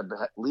he had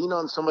to lean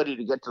on somebody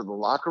to get to the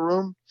locker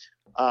room.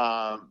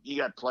 You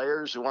got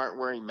players who aren't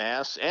wearing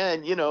masks,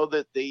 and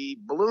that the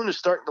balloon is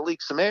starting to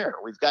leak some air.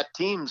 We've got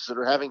teams that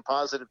are having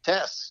positive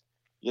tests.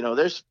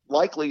 There's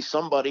likely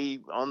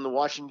somebody on the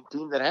Washington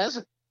team that has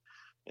it.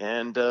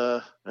 And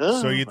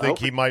so you think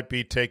he might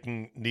be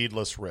taking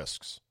needless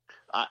risks?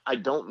 I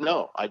don't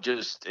know. It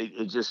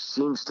just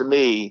seems to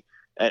me.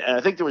 And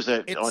I think there was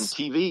on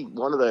TV.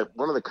 One of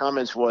the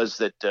comments was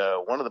that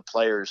one of the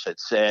players had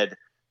said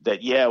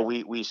that,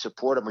 we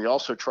support him. We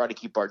also try to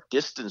keep our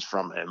distance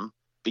from him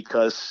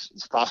because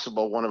it's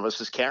possible one of us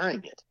is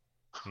carrying it.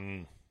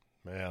 Man,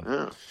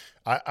 yeah.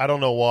 I don't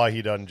know why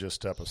he doesn't just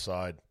step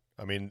aside.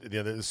 I mean,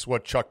 this is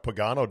what Chuck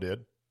Pagano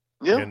did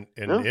in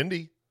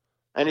Indy.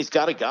 And he's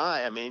got a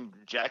guy. I mean,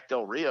 Jack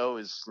Del Rio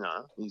is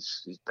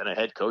he's been a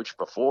head coach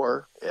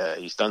before.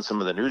 He's done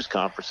some of the news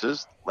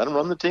conferences. Let him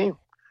run the team.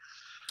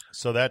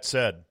 So that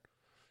said,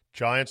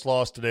 Giants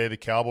lost today. The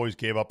Cowboys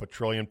gave up 1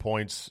 trillion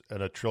points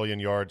and 1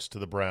 trillion yards to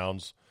the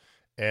Browns.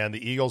 And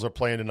the Eagles are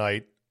playing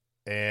tonight,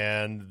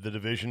 and the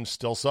division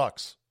still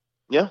sucks.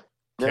 Yeah.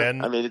 Can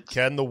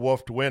the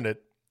Wolf win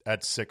it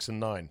at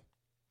 6-9?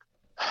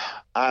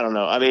 I don't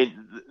know. I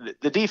mean,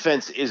 the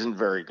defense isn't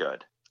very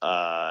good.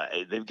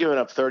 They've given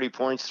up 30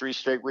 points 3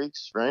 straight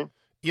weeks, right?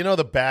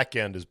 The back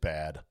end is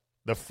bad.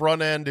 The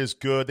front end is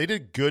good. They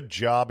did a good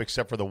job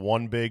except for the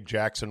one big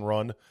Jackson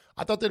run.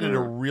 I thought they did a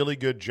really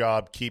good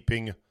job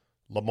keeping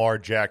Lamar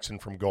Jackson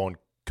from going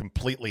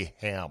completely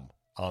ham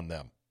on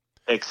them.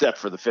 Except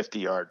for the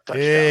 50-yard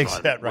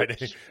touchdown run.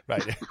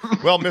 Right.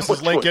 Well,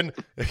 Mrs. Lincoln,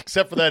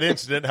 except for that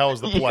incident, how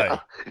was the play?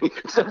 Yeah.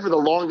 Except for the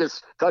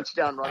longest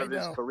touchdown run of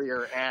his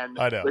career and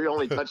the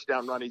only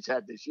touchdown run he's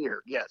had this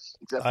year. Yes.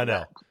 I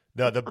know.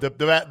 No,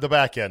 the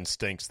back end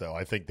stinks, though.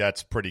 I think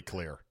that's pretty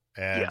clear.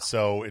 And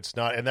so it's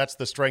not – and that's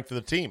the strength of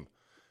the team.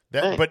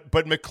 But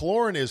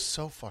McLaurin is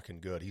so fucking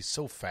good. He's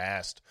so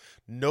fast.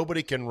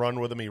 Nobody can run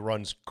with him. He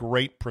runs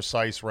great,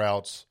 precise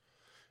routes.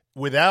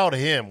 Without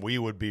him, we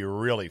would be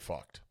really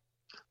fucked.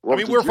 Well,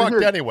 I mean, we're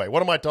fucked anyway.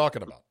 What am I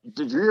talking about?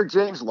 Did you hear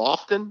James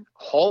Lofton,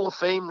 Hall of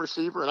Fame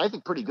receiver, and I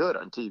think pretty good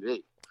on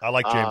TV? I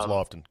like James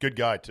Lofton. Good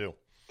guy, too.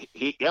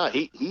 He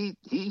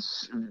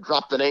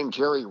dropped the name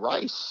Jerry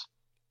Rice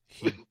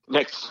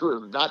next to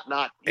him.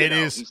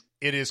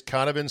 It is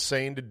kind of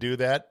insane to do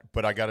that,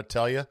 but I got to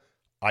tell you,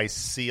 I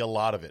see a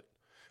lot of it.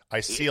 I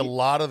see a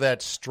lot of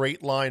that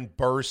straight line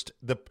burst.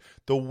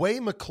 The way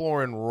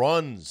McLaurin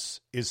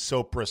runs is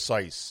so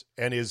precise,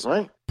 and his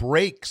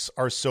breaks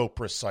are so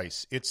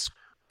precise. It's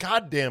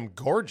goddamn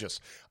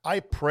gorgeous. I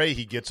pray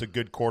he gets a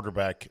good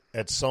quarterback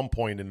at some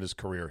point in his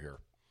career here.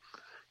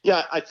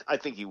 Yeah, I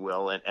think he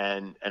will,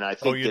 and I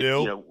think. Oh, you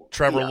do?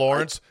 Trevor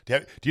Lawrence. Do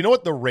you know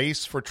what the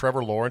race for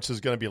Trevor Lawrence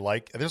is going to be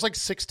like? There's like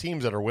 6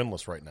 teams that are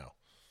winless right now.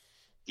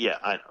 Yeah,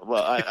 I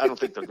don't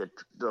think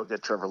they'll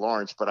get Trevor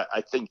Lawrence, but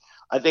I think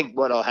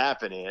what'll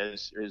happen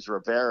is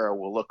Rivera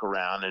will look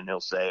around and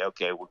he'll say,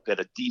 okay, we'll get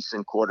a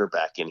decent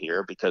quarterback in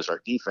here because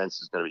our defense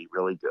is going to be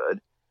really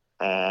good,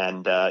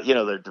 and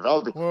they're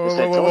developing.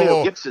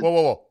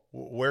 Whoa!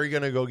 Where are you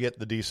going to go get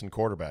the decent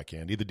quarterback,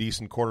 Andy? The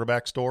decent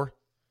quarterback store?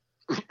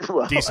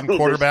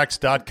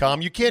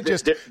 Decentquarterbacks.com. You can't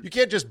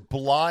just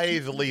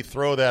blithely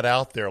throw that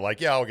out there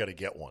like, yeah, we got to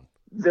get one.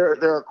 There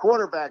are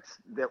quarterbacks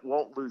that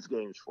won't lose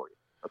games for you.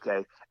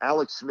 Okay,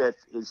 Alex Smith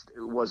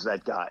was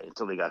that guy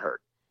until he got hurt,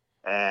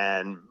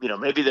 and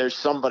maybe there's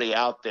somebody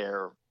out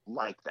there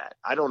like that.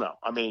 I don't know.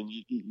 I mean,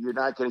 you're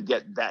not going to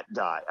get that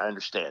guy. I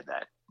understand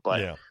that,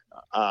 but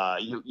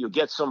you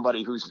get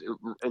somebody who's,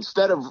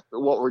 instead of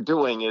what we're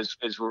doing is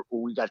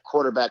we got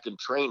quarterback in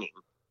training.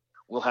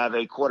 We'll have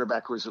a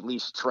quarterback who's at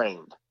least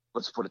trained.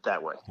 Let's put it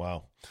that way.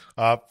 Wow.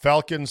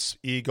 Falcons,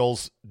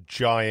 Eagles,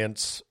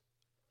 Giants,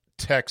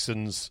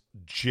 Texans,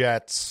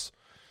 Jets.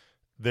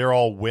 They're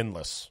all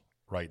winless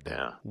right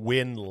now. Yeah.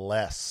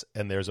 Winless.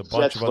 And there's a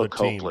bunch of other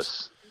teams.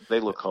 Hopeless. They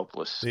look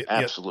hopeless.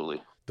 Absolutely.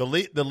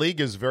 Yeah, the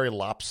league is very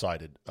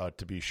lopsided,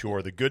 to be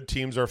sure. The good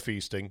teams are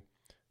feasting,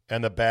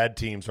 and the bad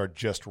teams are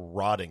just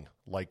rotting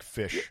like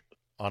fish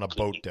on a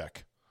boat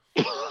deck.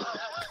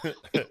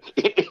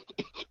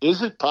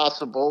 Is it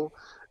possible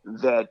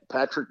that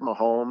Patrick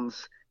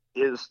Mahomes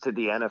is to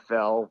the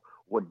NFL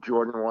what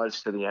Jordan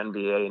was to the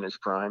NBA in his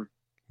prime?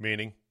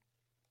 Meaning?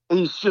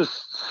 He's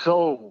just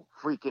so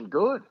freaking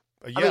good.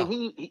 Yeah. I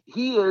mean,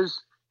 he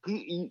is.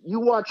 You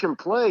watch him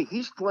play,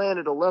 he's playing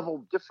at a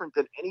level different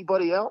than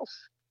anybody else.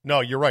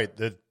 No, you're right.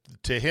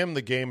 To him,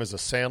 the game is a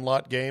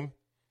sandlot game.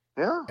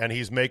 Yeah. And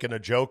he's making a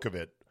joke of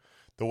it.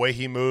 The way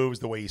he moves,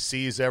 the way he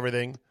sees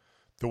everything,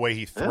 the way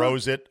he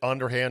throws it,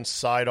 underhand,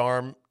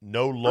 sidearm,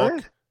 no look.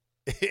 Right.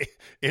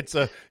 It's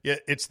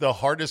the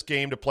hardest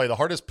game to play, the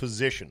hardest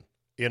position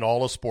in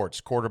all of sports,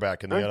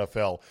 quarterback in the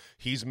NFL.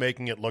 He's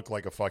making it look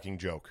like a fucking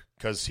joke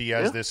because he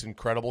has this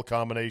incredible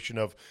combination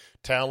of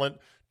talent,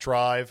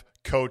 drive,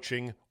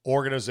 coaching,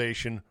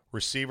 organization,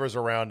 receivers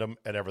around him,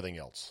 and everything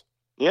else.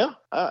 Yeah,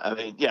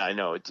 I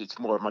know it's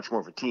much more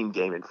of a team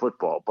game in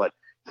football, but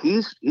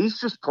he's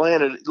just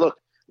playing it. Look,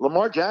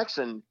 Lamar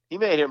Jackson, he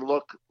made him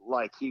look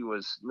like he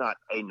was not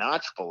a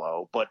notch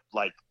below, but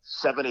like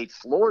 7-8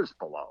 floors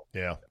below.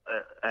 Yeah.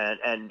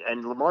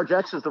 And Lamar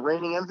Jackson's the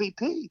reigning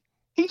MVP.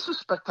 He's a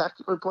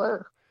spectacular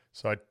player.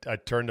 So I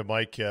turned to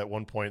Mike at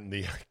one point in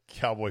the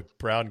Cowboy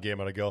Brown game,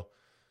 and I go,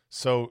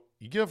 "So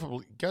you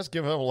guys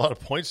give him a lot of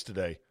points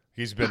today."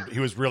 He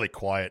was really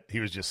quiet. He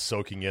was just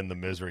soaking in the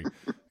misery.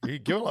 I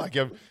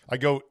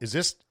go, "Is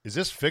this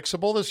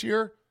fixable this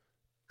year?"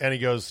 And he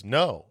goes,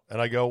 "No."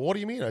 And I go, "What do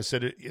you mean?" I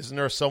said, "Isn't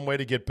there some way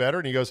to get better?"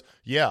 And he goes,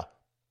 "Yeah,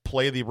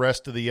 play the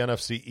rest of the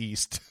NFC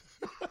East."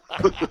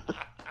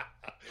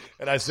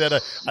 And I said, I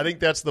think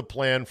that's the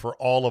plan for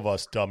all of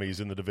us dummies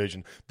in the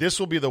division. This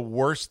will be the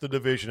worst the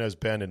division has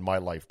been in my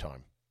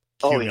lifetime.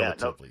 Oh, yeah.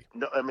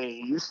 No, I mean,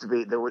 it used to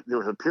be, there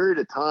was a period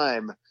of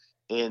time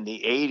in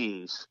the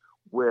 80s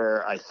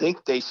where I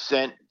think they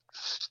sent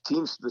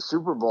teams to the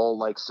Super Bowl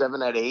like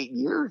 7 out of 8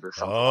 years or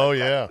something. Oh, like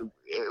yeah.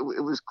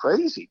 It was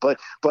crazy. But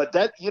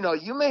that,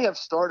 you may have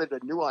started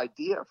a new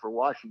idea for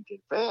Washington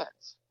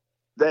fans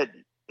that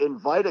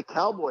invite a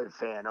Cowboy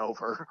fan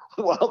over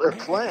while they're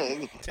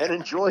playing and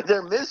enjoy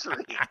their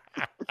misery.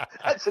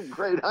 That's a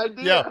great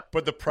idea. Yeah,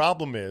 but the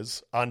problem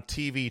is on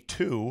TV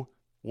too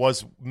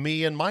was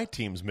me and my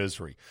team's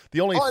misery.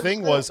 The only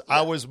thing was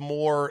I was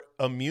more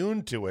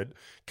immune to it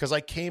because I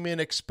came in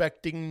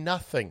expecting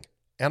nothing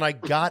and I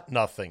got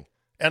nothing.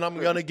 And I'm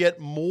going to get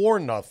more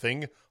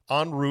nothing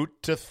en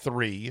route to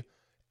 3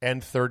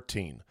 and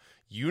 13.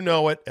 You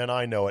know it and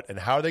I know it. And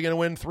how are they going to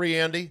win 3,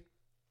 Andy?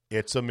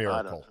 It's a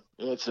miracle.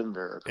 It's a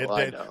miracle.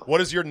 I know.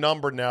 What is your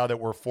number now that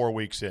we're 4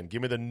 weeks in?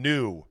 Give me the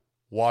new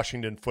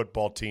Washington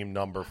football team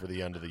number for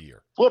the end of the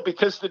year. Well,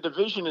 because the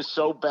division is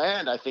so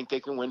bad, I think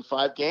they can win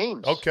 5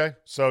 games. Okay,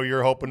 so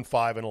you're hoping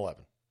 5 and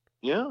 11.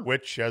 Yeah.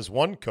 Which, as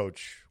one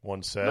coach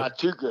once said, not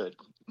too good.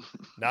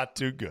 Not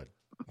too good.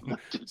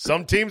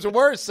 Some teams are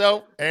worse,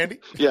 so, Andy.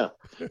 Yeah.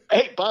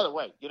 Hey, by the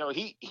way,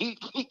 he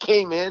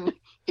came in,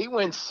 he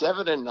went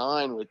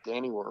 7-9 with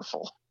Danny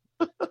Werfel.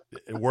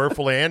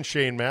 Werfel and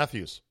Shane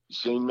Matthews.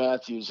 Shane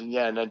Matthews, and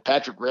then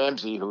Patrick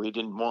Ramsey, who he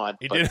didn't want.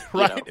 He did,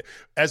 right.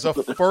 As a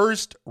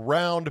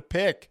first-round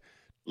pick.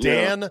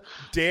 Dan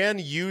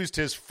used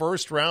his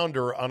first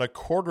rounder on a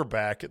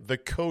quarterback the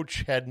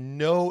coach had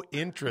no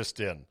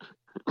interest in.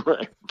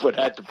 Right, but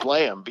had to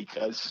play him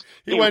because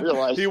he went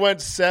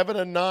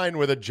 7-9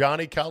 with a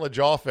Johnny College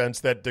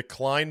offense that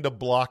declined to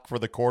block for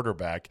the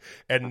quarterback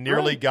and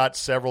nearly got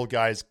several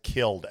guys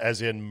killed,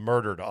 as in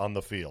murdered on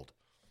the field.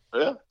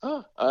 Yeah,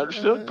 I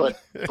understood,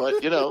 but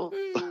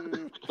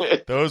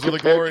those were the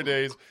glory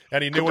days,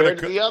 and he knew when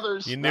the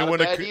others. He knew when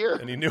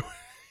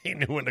he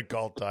knew when to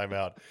call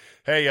timeout.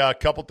 Hey, a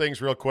couple things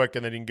real quick,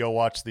 and then you can go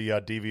watch the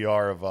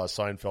DVR of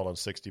Seinfeld on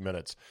 60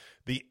 Minutes.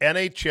 The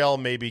NHL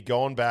may be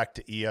going back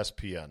to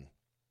ESPN.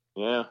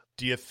 Yeah.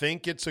 Do you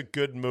think it's a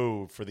good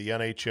move for the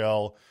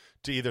NHL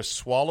to either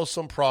swallow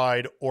some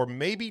pride or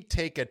maybe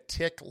take a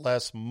tick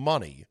less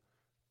money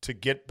to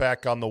get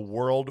back on the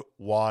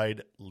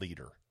worldwide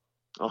leader?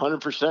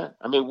 100%.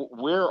 I mean,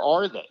 where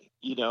are they?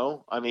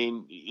 I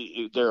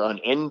mean, they're on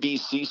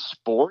NBC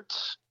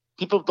Sports.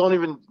 People don't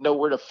even know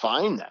where to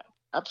find that.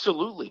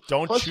 Absolutely.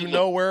 Don't you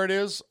know where it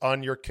is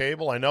on your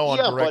cable? I know on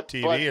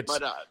DirecTV it's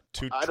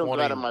 221. I don't go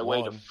out of my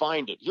way to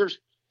find it.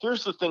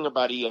 Here's the thing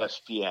about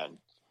ESPN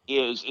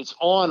is it's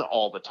on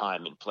all the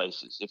time in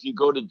places. If you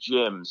go to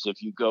gyms,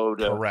 if you go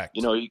to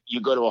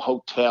you go to a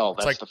hotel,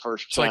 that's the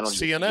first channel.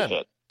 It's like CNN. You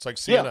hit. It's like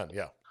CNN,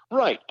 yeah.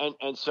 Right.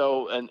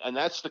 And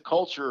that's the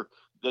culture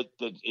that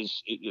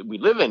is we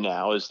live in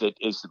now is the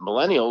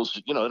millennials,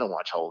 they don't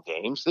watch whole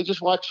games. They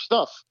just watch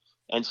stuff.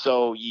 And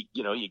so,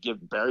 you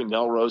give Barry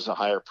Melrose a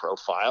higher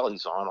profile.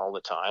 He's on all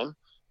the time.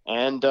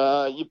 And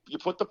you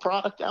put the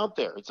product out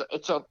there.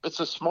 It's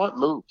a smart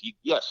move.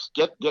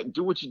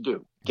 Do what you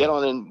do. Get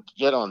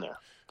on there.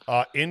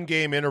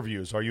 In-game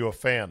interviews. Are you a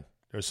fan?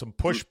 There's some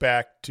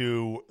pushback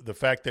to the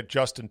fact that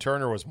Justin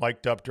Turner was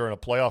mic'd up during a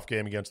playoff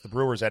game against the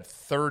Brewers at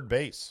third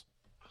base.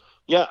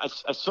 Yeah,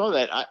 I saw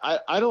that.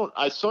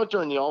 I saw it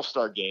during the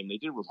All-Star game. They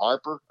did it with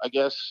Harper, I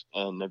guess,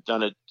 and they've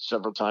done it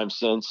several times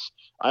since.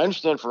 I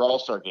understand for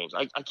All-Star games.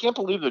 I can't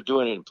believe they're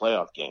doing it in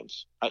playoff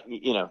games.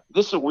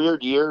 This is a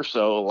weird year,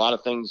 so a lot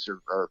of things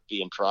are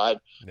being tried.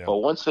 Yeah. But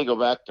once they go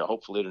back to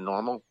hopefully to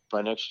normal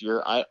by next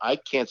year, I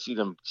can't see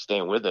them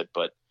staying with it.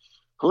 But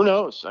who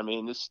knows? I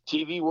mean, this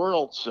TV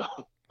world, so.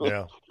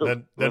 Yeah.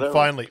 Then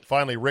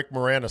finally, Rick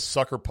Moranis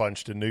sucker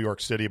punched in New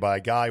York City by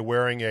a guy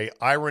wearing a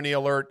irony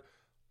alert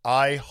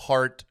I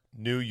Heart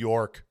New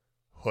York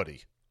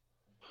hoodie.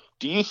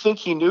 Do you think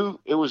he knew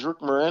it was Rick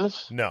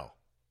Moranis? No.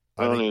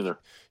 I don't either.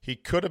 He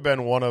could have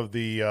been one of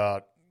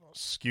the,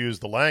 excuse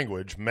the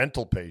language,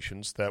 mental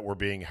patients that were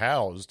being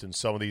housed in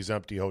some of these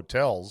empty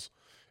hotels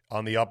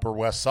on the Upper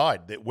West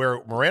Side. Where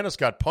Moranis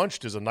got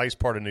punched is a nice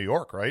part of New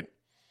York, right?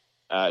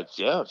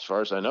 Yeah, as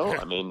far as I know.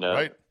 I mean,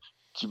 right.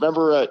 Do you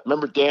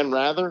remember Dan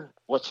Rather?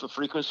 What's the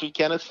frequency,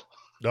 Kenneth?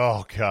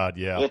 Oh, God,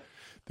 yeah.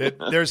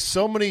 There's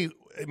so many,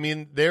 I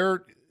mean,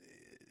 they're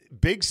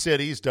big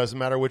cities, doesn't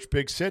matter which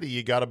big city,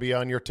 you got to be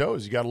on your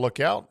toes. You got to look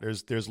out.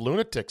 There's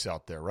lunatics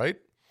out there, right?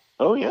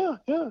 Oh,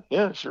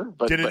 yeah, sure.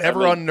 But did it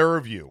ever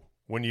unnerve you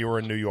when you were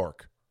in New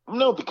York?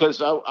 No, because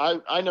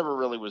I never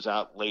really was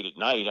out late at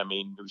night. I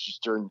mean, it was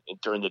just during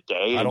the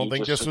day. I don't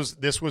think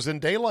this was in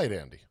daylight,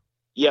 Andy.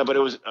 Yeah, but it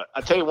was.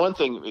 I'll tell you one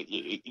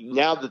thing.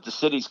 Now that the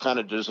city's kind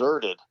of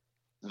deserted,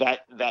 that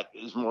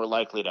is more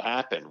likely to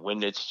happen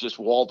when it's just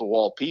wall to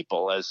wall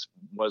people, as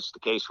was the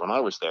case when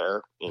I was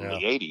there in the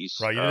 80s.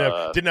 Right,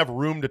 you didn't have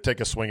room to take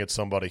a swing at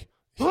somebody.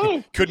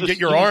 Right. Couldn't get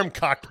your arm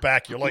cocked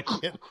back. You're like,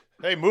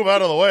 hey, move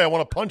out of the way. I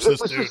want to punch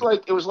this dude.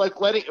 It was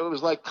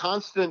like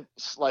constant,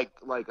 like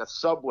a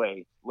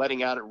subway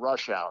letting out at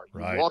rush hour.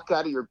 You walk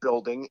out of your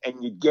building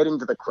and you get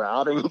into the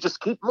crowd and you just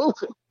keep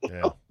moving. You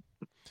know?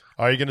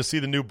 Are you going to see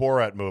the new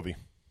Borat movie?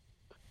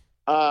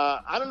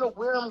 I don't know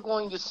where I'm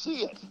going to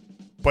see it.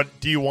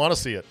 But do you want to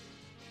see it?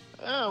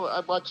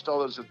 I watched all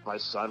those with my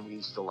son. We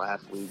used to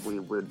laugh. We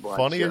would watch.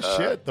 Funny as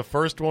shit. The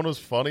first one was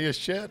funny as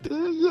shit.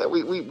 Yeah,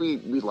 we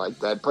like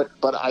that.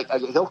 But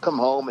he'll come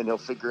home and he'll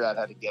figure out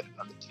how to get it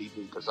on the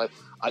TV because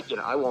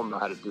I won't know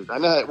how to do it. I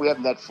know we have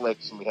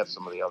Netflix and we have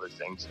some of the other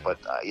things, but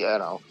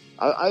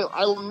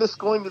I miss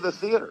going to the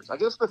theaters. I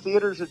guess the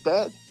theaters are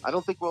dead. I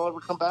don't think we'll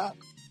ever come back.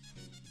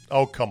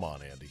 Oh, come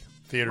on, Andy.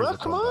 Theaters will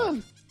come on.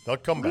 Back. They'll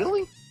come back.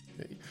 Really?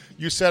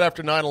 You said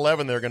after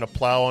 9/11 they're going to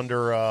plow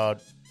under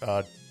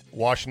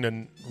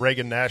Washington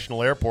Reagan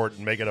National Airport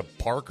and make it a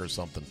park or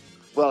something.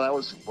 Well, that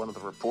was one of the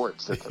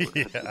reports.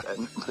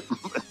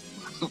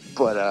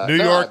 But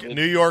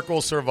New York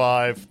will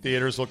survive.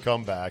 Theaters will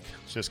come back.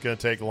 It's just going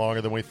to take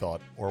longer than we thought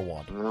or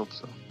wanted. I hope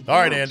so. All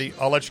right, Andy.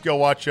 I'll let you go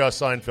watch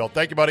Seinfeld.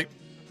 Thank you, buddy.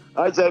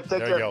 All right, Zach. Take care.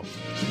 There you go.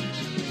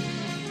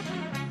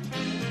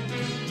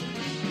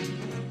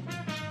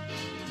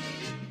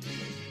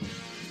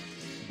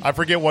 I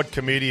forget what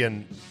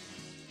comedian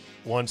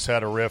once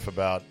had a riff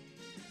about.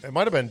 It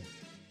might have been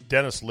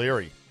Dennis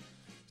Leary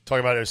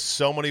Talking about there's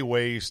so many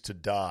ways to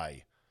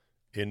die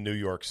in New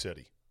York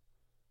City.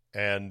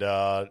 And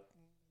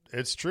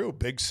it's true.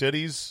 Big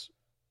cities,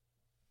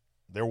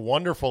 they're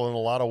wonderful in a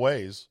lot of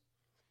ways,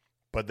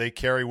 but they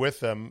carry with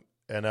them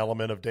an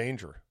element of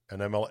danger, an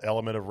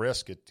element of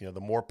risk.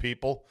 The more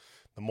people,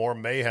 the more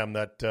mayhem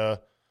that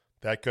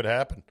could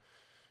happen.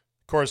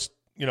 Of course,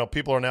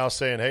 people are now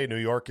saying, hey, New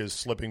York is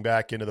slipping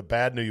back into the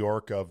bad New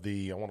York of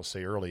the, I want to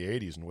say, early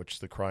 80s, in which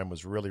the crime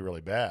was really,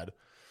 really bad.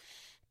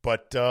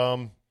 But,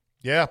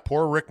 yeah,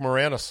 poor Rick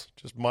Moranis,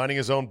 just minding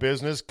his own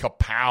business.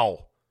 Kapow.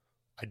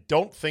 I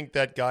don't think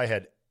that guy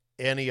had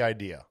any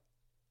idea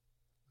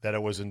that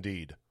it was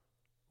indeed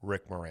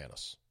Rick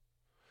Moranis.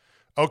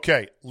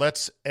 Okay,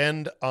 let's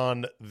end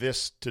on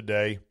this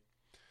today.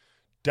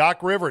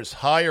 Doc Rivers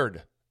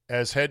hired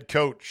as head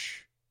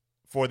coach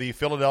for the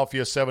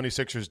Philadelphia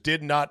 76ers.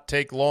 Did not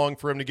take long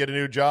for him to get a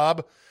new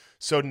job.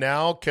 So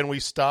now can we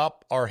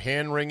stop our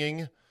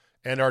hand-wringing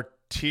and our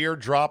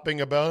tear-dropping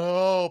about,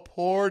 oh,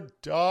 poor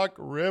Doc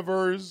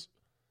Rivers?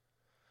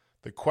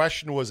 The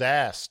question was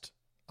asked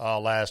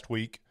last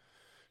week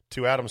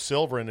to Adam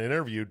Silver in an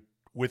interview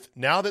with,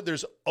 now that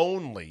there's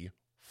only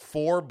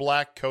 4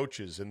 black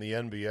coaches in the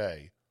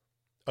NBA,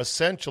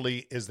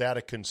 essentially, is that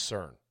a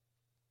concern?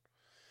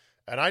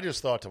 And I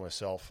just thought to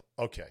myself,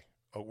 okay,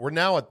 we're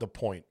now at the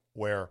point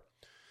where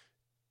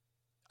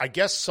I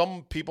guess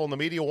some people in the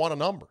media want a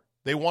number.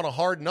 They want a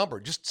hard number.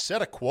 Just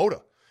set a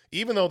quota,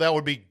 even though that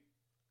would be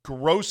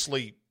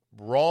grossly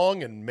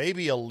wrong and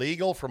maybe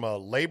illegal from a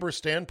labor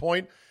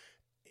standpoint.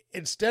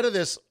 Instead of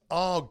this,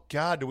 oh,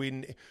 God, do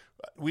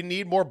we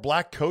need more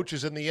black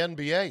coaches in the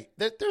NBA?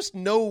 There's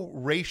no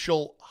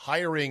racial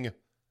hiring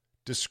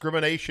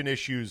discrimination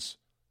issues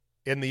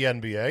in the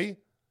NBA.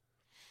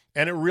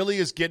 And it really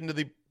is getting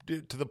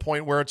to the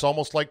point where it's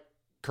almost like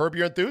Curb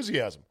Your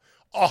Enthusiasm.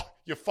 Oh,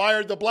 you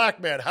fired the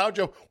black man.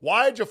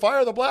 Why'd you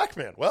fire the black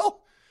man? Well,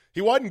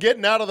 he wasn't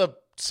getting out of the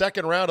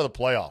second round of the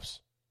playoffs.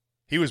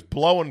 He was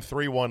blowing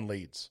 3-1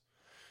 leads.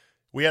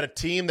 We had a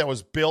team that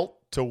was built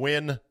to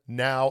win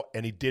now,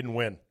 and he didn't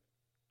win.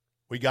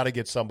 We got to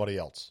get somebody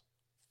else.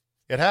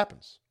 It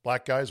happens.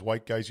 Black guys,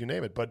 white guys, you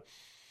name it. But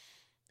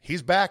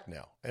he's back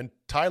now. And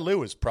Ty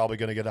Lue is probably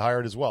going to get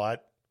hired as well.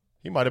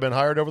 He might have been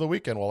hired over the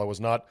weekend while I was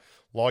not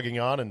logging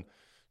on and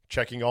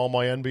checking all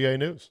my NBA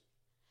news.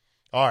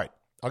 All right.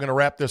 I'm going to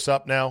wrap this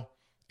up now.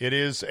 It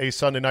is a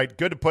Sunday night.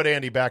 Good to put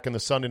Andy back in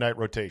the Sunday night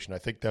rotation. I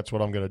think that's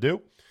what I'm going to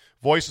do.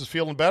 Voice is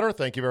feeling better.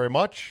 Thank you very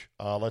much.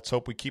 Let's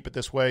hope we keep it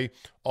this way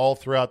all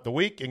throughout the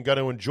week, and going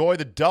to enjoy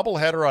the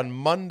doubleheader on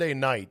Monday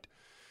night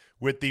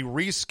with the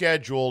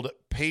rescheduled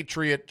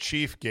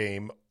Patriot-Chief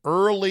game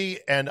early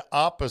and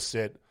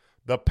opposite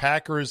the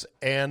Packers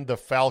and the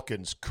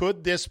Falcons.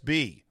 Could this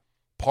be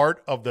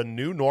part of the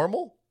new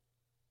normal?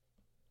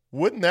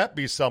 Wouldn't that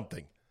be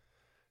something?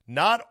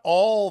 Not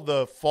all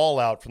the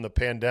fallout from the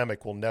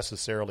pandemic will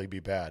necessarily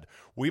be bad.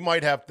 We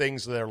might have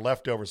things that are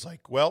leftovers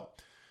like, well,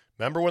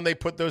 remember when they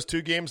put those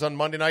 2 games on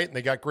Monday night and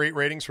they got great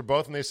ratings for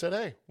both and they said,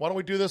 hey, why don't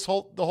we do this the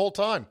whole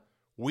time?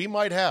 We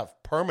might have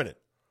permanent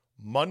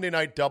Monday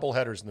night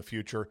doubleheaders in the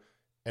future,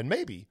 and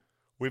maybe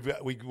we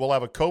will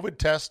have a COVID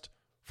test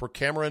for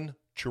Cameron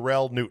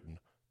Chirell Newton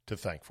to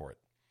thank for it.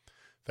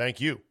 Thank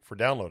you for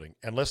downloading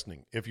and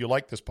listening. If you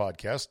like this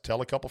podcast,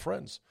 tell a couple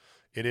friends.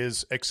 It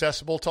is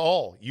accessible to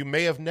all. You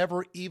may have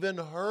never even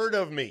heard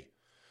of me.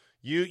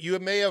 You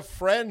may have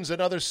friends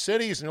in other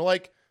cities, and you're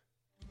like,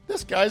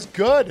 this guy's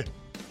good.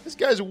 This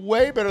guy's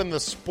way better than the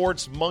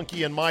sports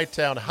monkey in my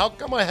town. How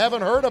come I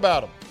haven't heard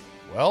about him?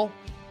 Well,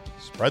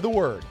 spread the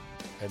word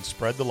and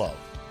spread the love,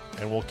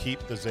 and we'll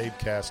keep the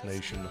Zabecast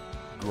Nation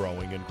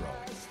growing and growing.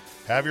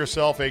 Have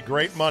yourself a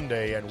great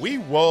Monday, and we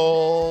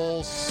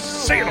will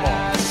see you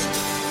tomorrow.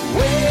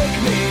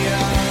 Wake me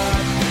up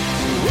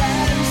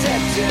when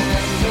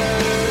September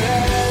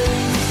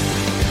ends.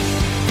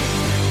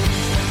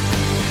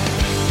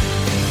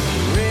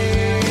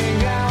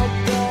 Ring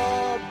out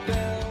the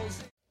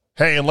bells.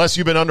 Hey, unless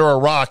you've been under a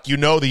rock, you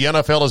know the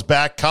NFL is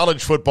back,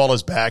 college football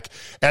is back,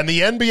 and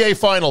the NBA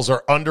Finals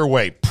are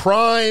underway.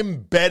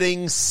 Prime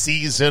betting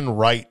season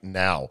right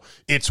now.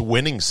 It's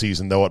winning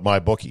season, though, at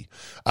MyBookie.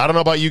 I don't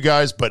know about you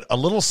guys, but a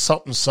little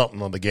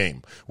something on the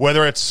game.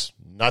 Whether it's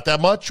not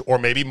that much or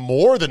maybe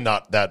more than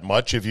not that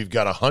much if you've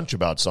got a hunch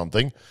about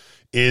something,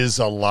 is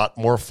a lot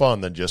more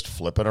fun than just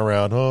flipping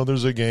around. Oh,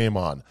 there's a game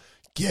on.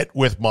 Get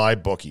with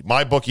MyBookie.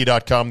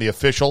 MyBookie.com, the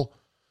official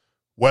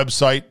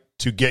website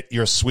to get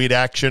your sweet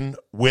action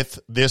with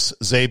this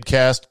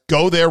Zabecast.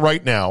 Go there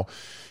right now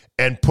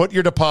and put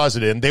your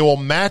deposit in. They will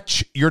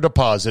match your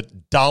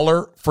deposit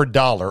dollar for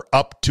dollar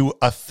up to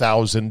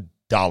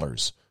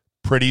 $1,000.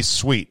 Pretty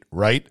sweet,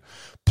 right?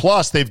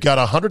 Plus, they've got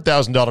a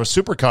 $100,000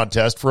 super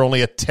contest for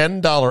only a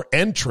 $10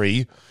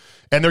 entry,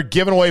 and they're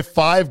giving away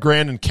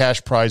 $5,000 in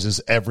cash prizes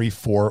every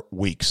 4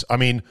 weeks. I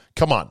mean,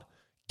 come on.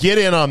 Get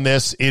in on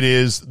this. It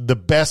is the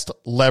best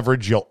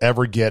leverage you'll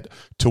ever get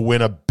to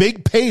win a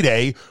big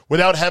payday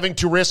without having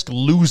to risk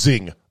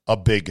losing a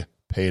big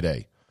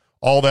payday.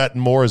 All that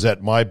and more is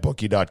at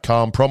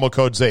mybookie.com. Promo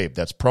code ZABE.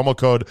 That's promo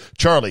code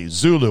Charlie,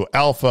 Zulu,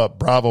 Alpha,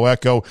 Bravo,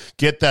 Echo.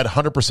 Get that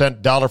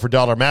 100% dollar for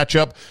dollar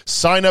matchup.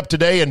 Sign up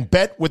today and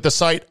bet with the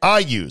site I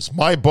use,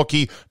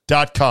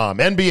 mybookie.com.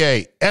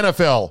 NBA,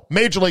 NFL,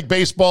 Major League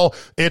Baseball,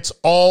 it's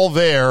all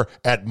there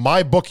at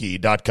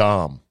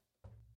mybookie.com.